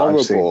Walking Dead that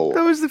I've seen.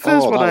 That was the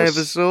first one I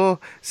ever saw.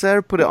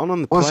 Sarah put it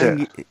on the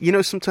plane. You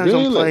know, sometimes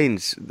on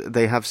planes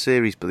they have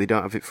series, but they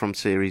don't have it from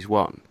series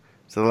 1.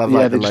 So they'll have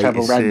they the just have a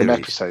latest random series.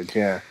 episode.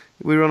 Yeah.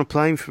 We were on a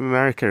plane from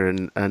America,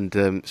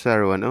 and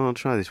Sarah went, "Oh, I'll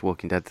try this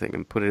Walking Dead thing,"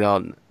 and put it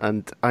on.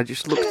 And I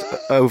just looked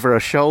over her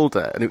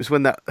shoulder, and it was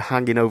when that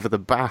hanging over the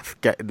bath,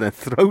 getting their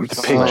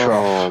throats. I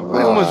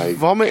almost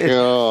vomited.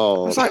 God.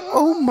 I was like,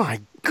 "Oh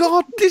my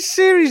God, this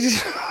series is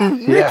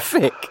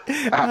horrific!"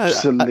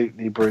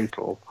 Absolutely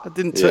brutal. I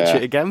didn't touch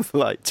it again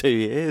for 2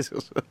 years or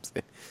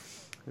something.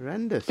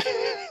 Horrendous.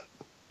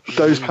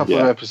 Those couple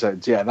of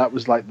episodes, that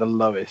was the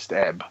lowest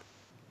ebb.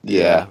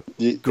 Yeah.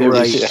 It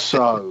was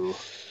so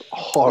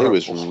horrible.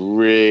 It was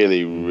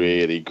really,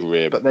 really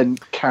grim. But then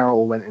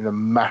Carol went in and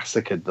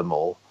massacred them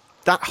all.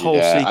 That whole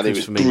and sequence it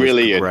was for me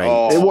brilliant. was great.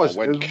 Oh, It was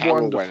Carol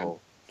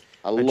wonderful.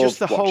 I And loved just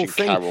the whole watching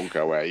thing. Carol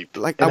go ape.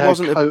 Like, In I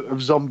wasn't a a, coat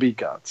of zombie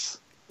guts.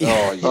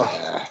 Oh,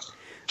 yeah.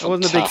 I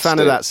wasn't a big fan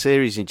of that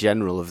series in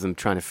general, of them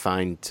trying to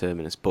find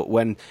Terminus. But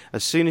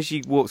as soon as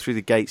you walk through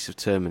the gates of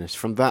Terminus,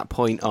 from that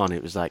point on,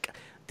 it was like,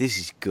 this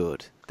is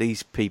good.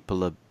 These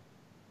people are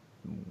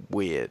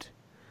weird.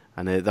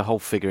 And the whole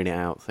figuring it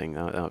out thing,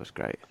 that was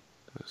great.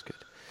 That was good.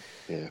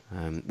 Yeah.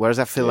 Whereas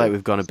I feel like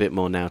we've gone a bit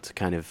more now to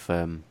kind of,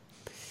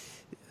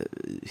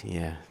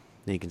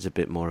 Negan's a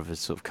bit more of a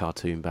sort of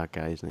cartoon bad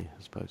guy, isn't he,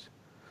 I suppose?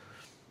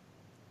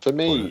 For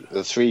me,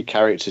 the three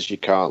characters you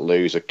can't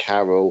lose are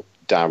Carol,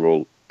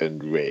 Daryl,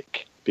 and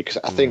Rick. Because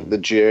I think the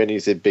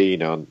journeys they've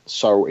been on,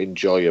 so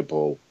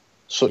enjoyable.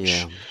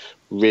 Such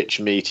rich,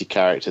 meaty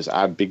characters.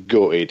 I'd be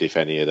gutted if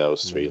any of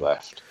those three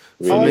left.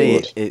 Really For me,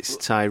 would. it's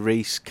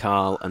Tyrese,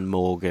 Carl, and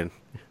Morgan.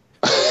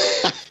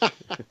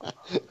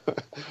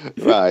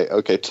 Right,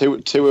 okay.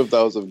 Two of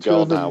those have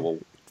gone now.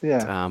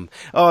 Yeah.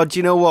 Do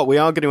you know what? We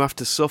are going to have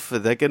to suffer.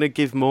 They're going to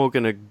give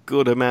Morgan a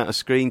good amount of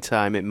screen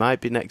time. It might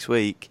be next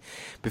week.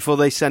 Before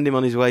they send him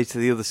on his way to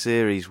the other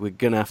series, we're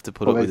going to have to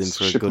put up with him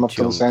for a ship him good up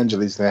to Los chunk.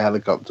 Angeles in a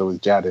helicopter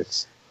with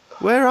Jadis.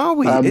 Where are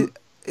we? Um,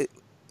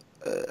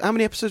 How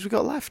many episodes we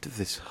got left of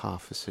this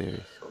half a series?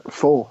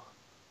 4.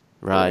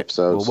 Right.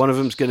 episodes. Well, one of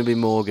them's going to be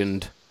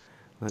Morganed.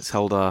 Let's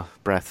hold our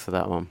breath for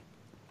that one.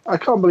 I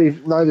can't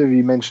believe neither of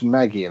you mentioned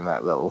Maggie in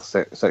that little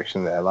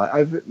section there.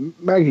 Like,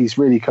 Maggie's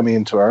really coming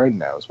into her own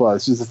now as well.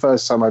 This is the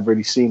first time I've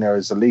really seen her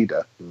as a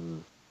leader.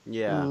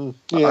 Yeah.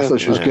 I thought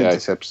she was good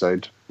this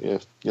episode. Yeah,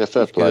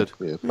 fair play. good.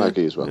 Yeah,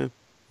 Maggie as well.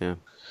 Yeah.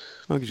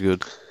 Maggie's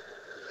good.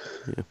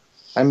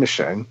 And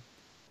Michonne.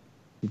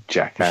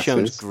 Jackasses.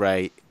 Michonne's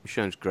great.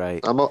 Michonne's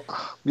great. I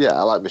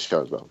like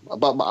Michonne as well. I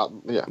But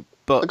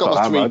got my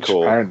How three much,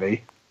 core.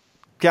 apparently.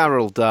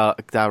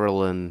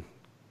 Daryl and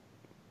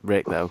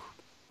Rick, though.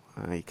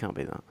 You can't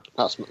beat that.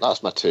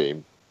 That's my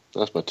team.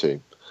 That's my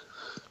team.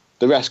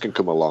 The rest can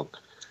come along.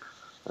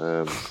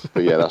 But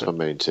yeah, that's my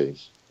main team.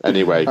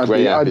 Anyway,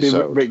 great I'd be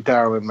episode. Rick,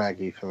 Darryl, and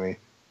Maggie for me.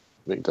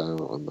 Rick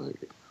Darrell and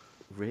Maggie.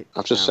 Rick,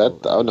 I've just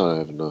said that. Oh no, I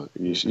haven't. No.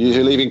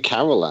 You're leaving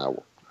Carol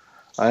out.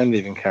 I am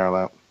leaving Carol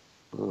out.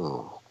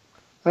 Oh.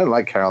 I don't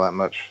like Carol that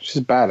much. She's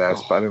a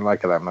badass, but I don't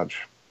like her that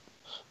much.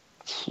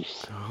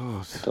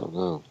 I don't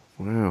know.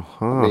 Wow, I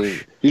harsh. mean,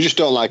 you just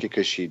don't like it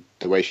because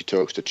the way she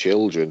talks to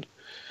children.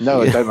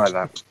 No, I don't like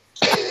that.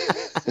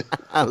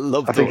 I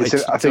love I think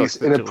it's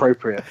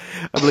inappropriate.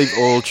 I believe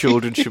all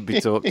children should be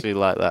talked to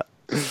like that.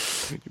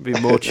 Be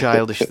more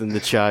childish than the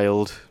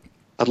child.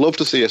 I'd love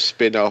to see a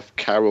spin-off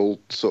Carol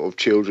sort of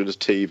children's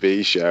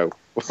TV show.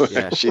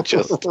 Yeah. She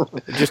just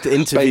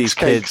interviews Bakes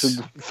cakes kids.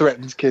 and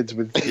threatens kids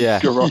with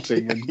Yeah.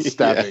 garroting and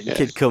stabbing.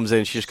 Kid comes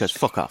in, she just goes,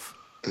 "Fuck off."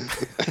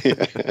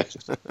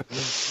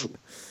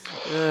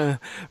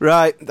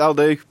 Right, that'll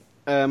do.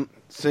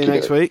 See you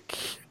next week.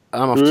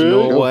 I'm off to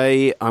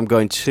Norway. I'm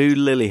going to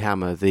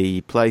Lillehammer,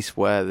 the place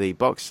where the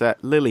box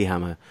set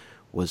Lillehammer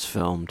was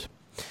filmed.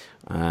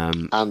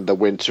 And the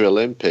Winter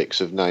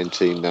Olympics of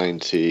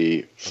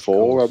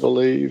 1994, I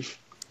believe.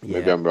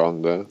 Maybe I'm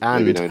wrong there.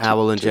 And Maybe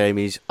Howell and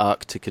Jamie's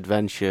Arctic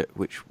Adventure,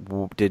 which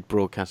did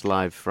broadcast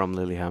live from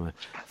Lillehammer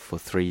for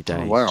 3 days.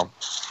 Oh, wow.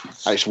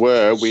 It's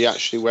where we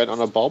actually went on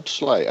a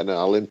bobsleigh, an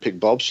Olympic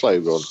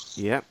bobsleigh run.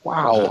 Yep.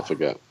 Wow. Don't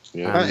forget.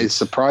 Yeah. That is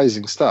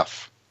surprising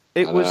stuff.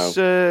 It I was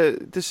the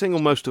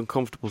single most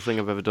uncomfortable thing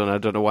I've ever done. I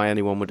don't know why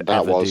anyone would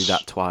ever do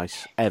that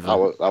twice, ever.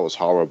 That was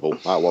horrible.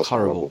 That was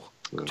horrible.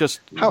 Yeah. Just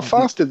How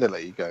fast did they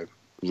let you go?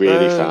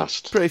 Really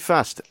fast. Pretty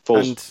fast.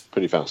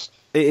 Pretty fast.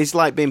 It is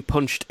like being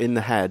punched in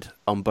the head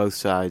on both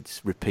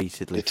sides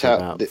repeatedly for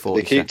about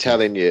 40 they keep seconds.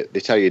 telling you, they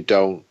tell you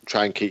don't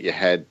try and keep your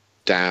head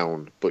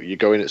down, but you're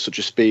going at such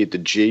a speed, the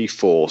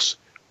G-force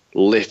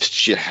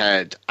lifts your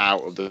head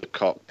out of the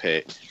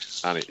cockpit,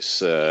 and it's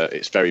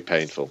very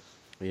painful.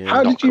 Yeah.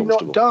 How did you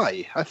comfortable. not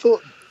die? I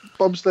thought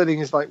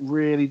bobsledding is like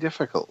really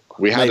difficult.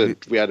 We had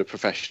a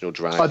professional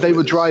driver. Oh, they were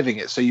with us. driving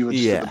it, so you were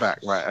just Yeah. at the back,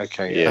 right?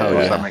 Okay, Yeah.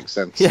 yeah, Yeah. that makes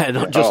sense. Yeah,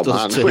 not just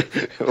us two.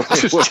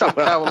 Just chuck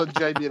Howell and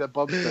Jamie in a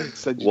bobsled and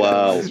send you down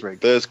Wow, this ring.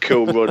 there's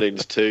cool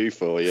runnings too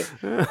for you.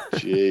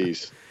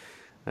 Jeez,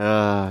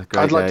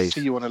 Great I'd like to days.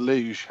 see you on a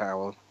luge,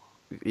 Howell.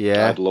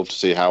 Yeah. I'd love to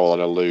see Howell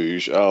on a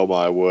luge. Oh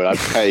my word, I'd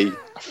pay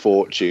a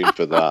fortune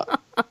for that.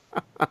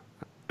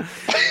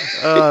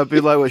 It'd be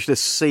like watching a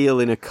seal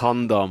in a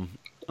condom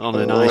on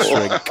an ice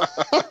rink.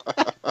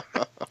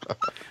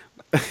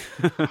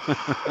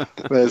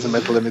 There's a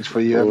mental image for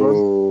you, everyone.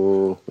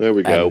 Oh, there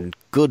we go. And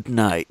good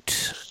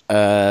night.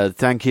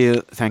 Thank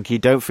you.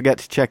 Don't forget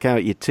to check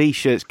out your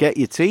T-shirts. Get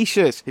your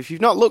T-shirts. If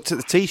you've not looked at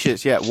the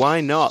T-shirts yet,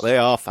 why not? They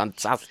are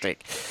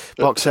fantastic.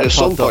 At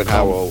some point,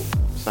 Howell,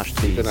 you're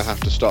 /tees. going to have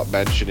to stop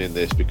mentioning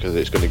this because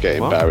it's going to get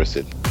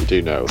embarrassing. You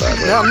do know that,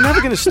 right? No, I'm never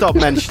going to stop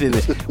mentioning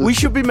this. We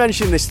should be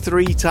mentioning this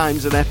 3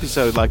 times an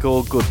episode like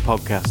all good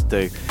podcasts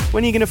do.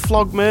 When are you going to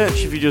flog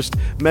merch if you just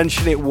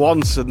mention it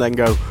once and then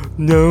go,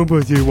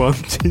 nobody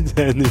wanted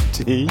any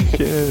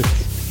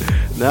T-shirts?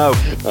 No.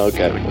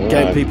 Okay.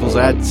 Get people's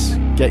heads.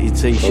 Get your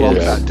Flog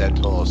t-shirts. that dead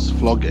horse.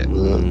 Flog it.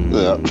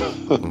 Yeah.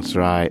 That's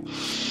right.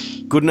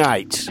 Good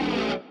night.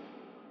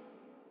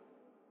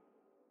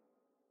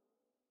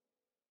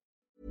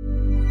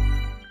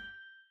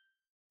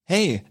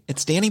 Hey,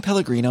 it's Danny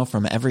Pellegrino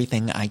from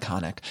Everything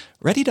Iconic.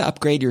 Ready to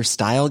upgrade your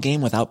style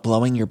game without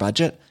blowing your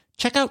budget?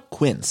 Check out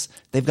Quince.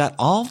 They've got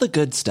all the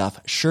good stuff,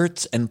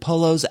 shirts and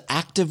polos,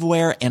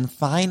 activewear, and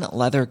fine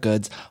leather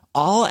goods,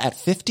 all at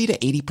 50 to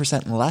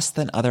 80% less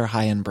than other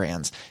high-end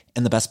brands.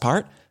 And the best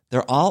part?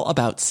 They're all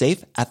about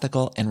safe,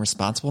 ethical, and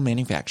responsible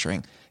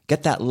manufacturing.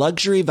 Get that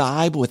luxury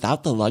vibe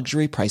without the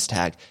luxury price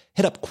tag.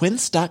 Hit up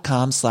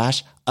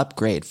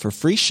quince.com/upgrade for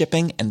free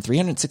shipping and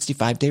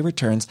 365-day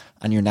returns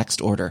on your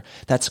next order.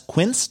 That's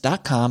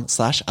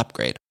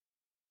quince.com/upgrade.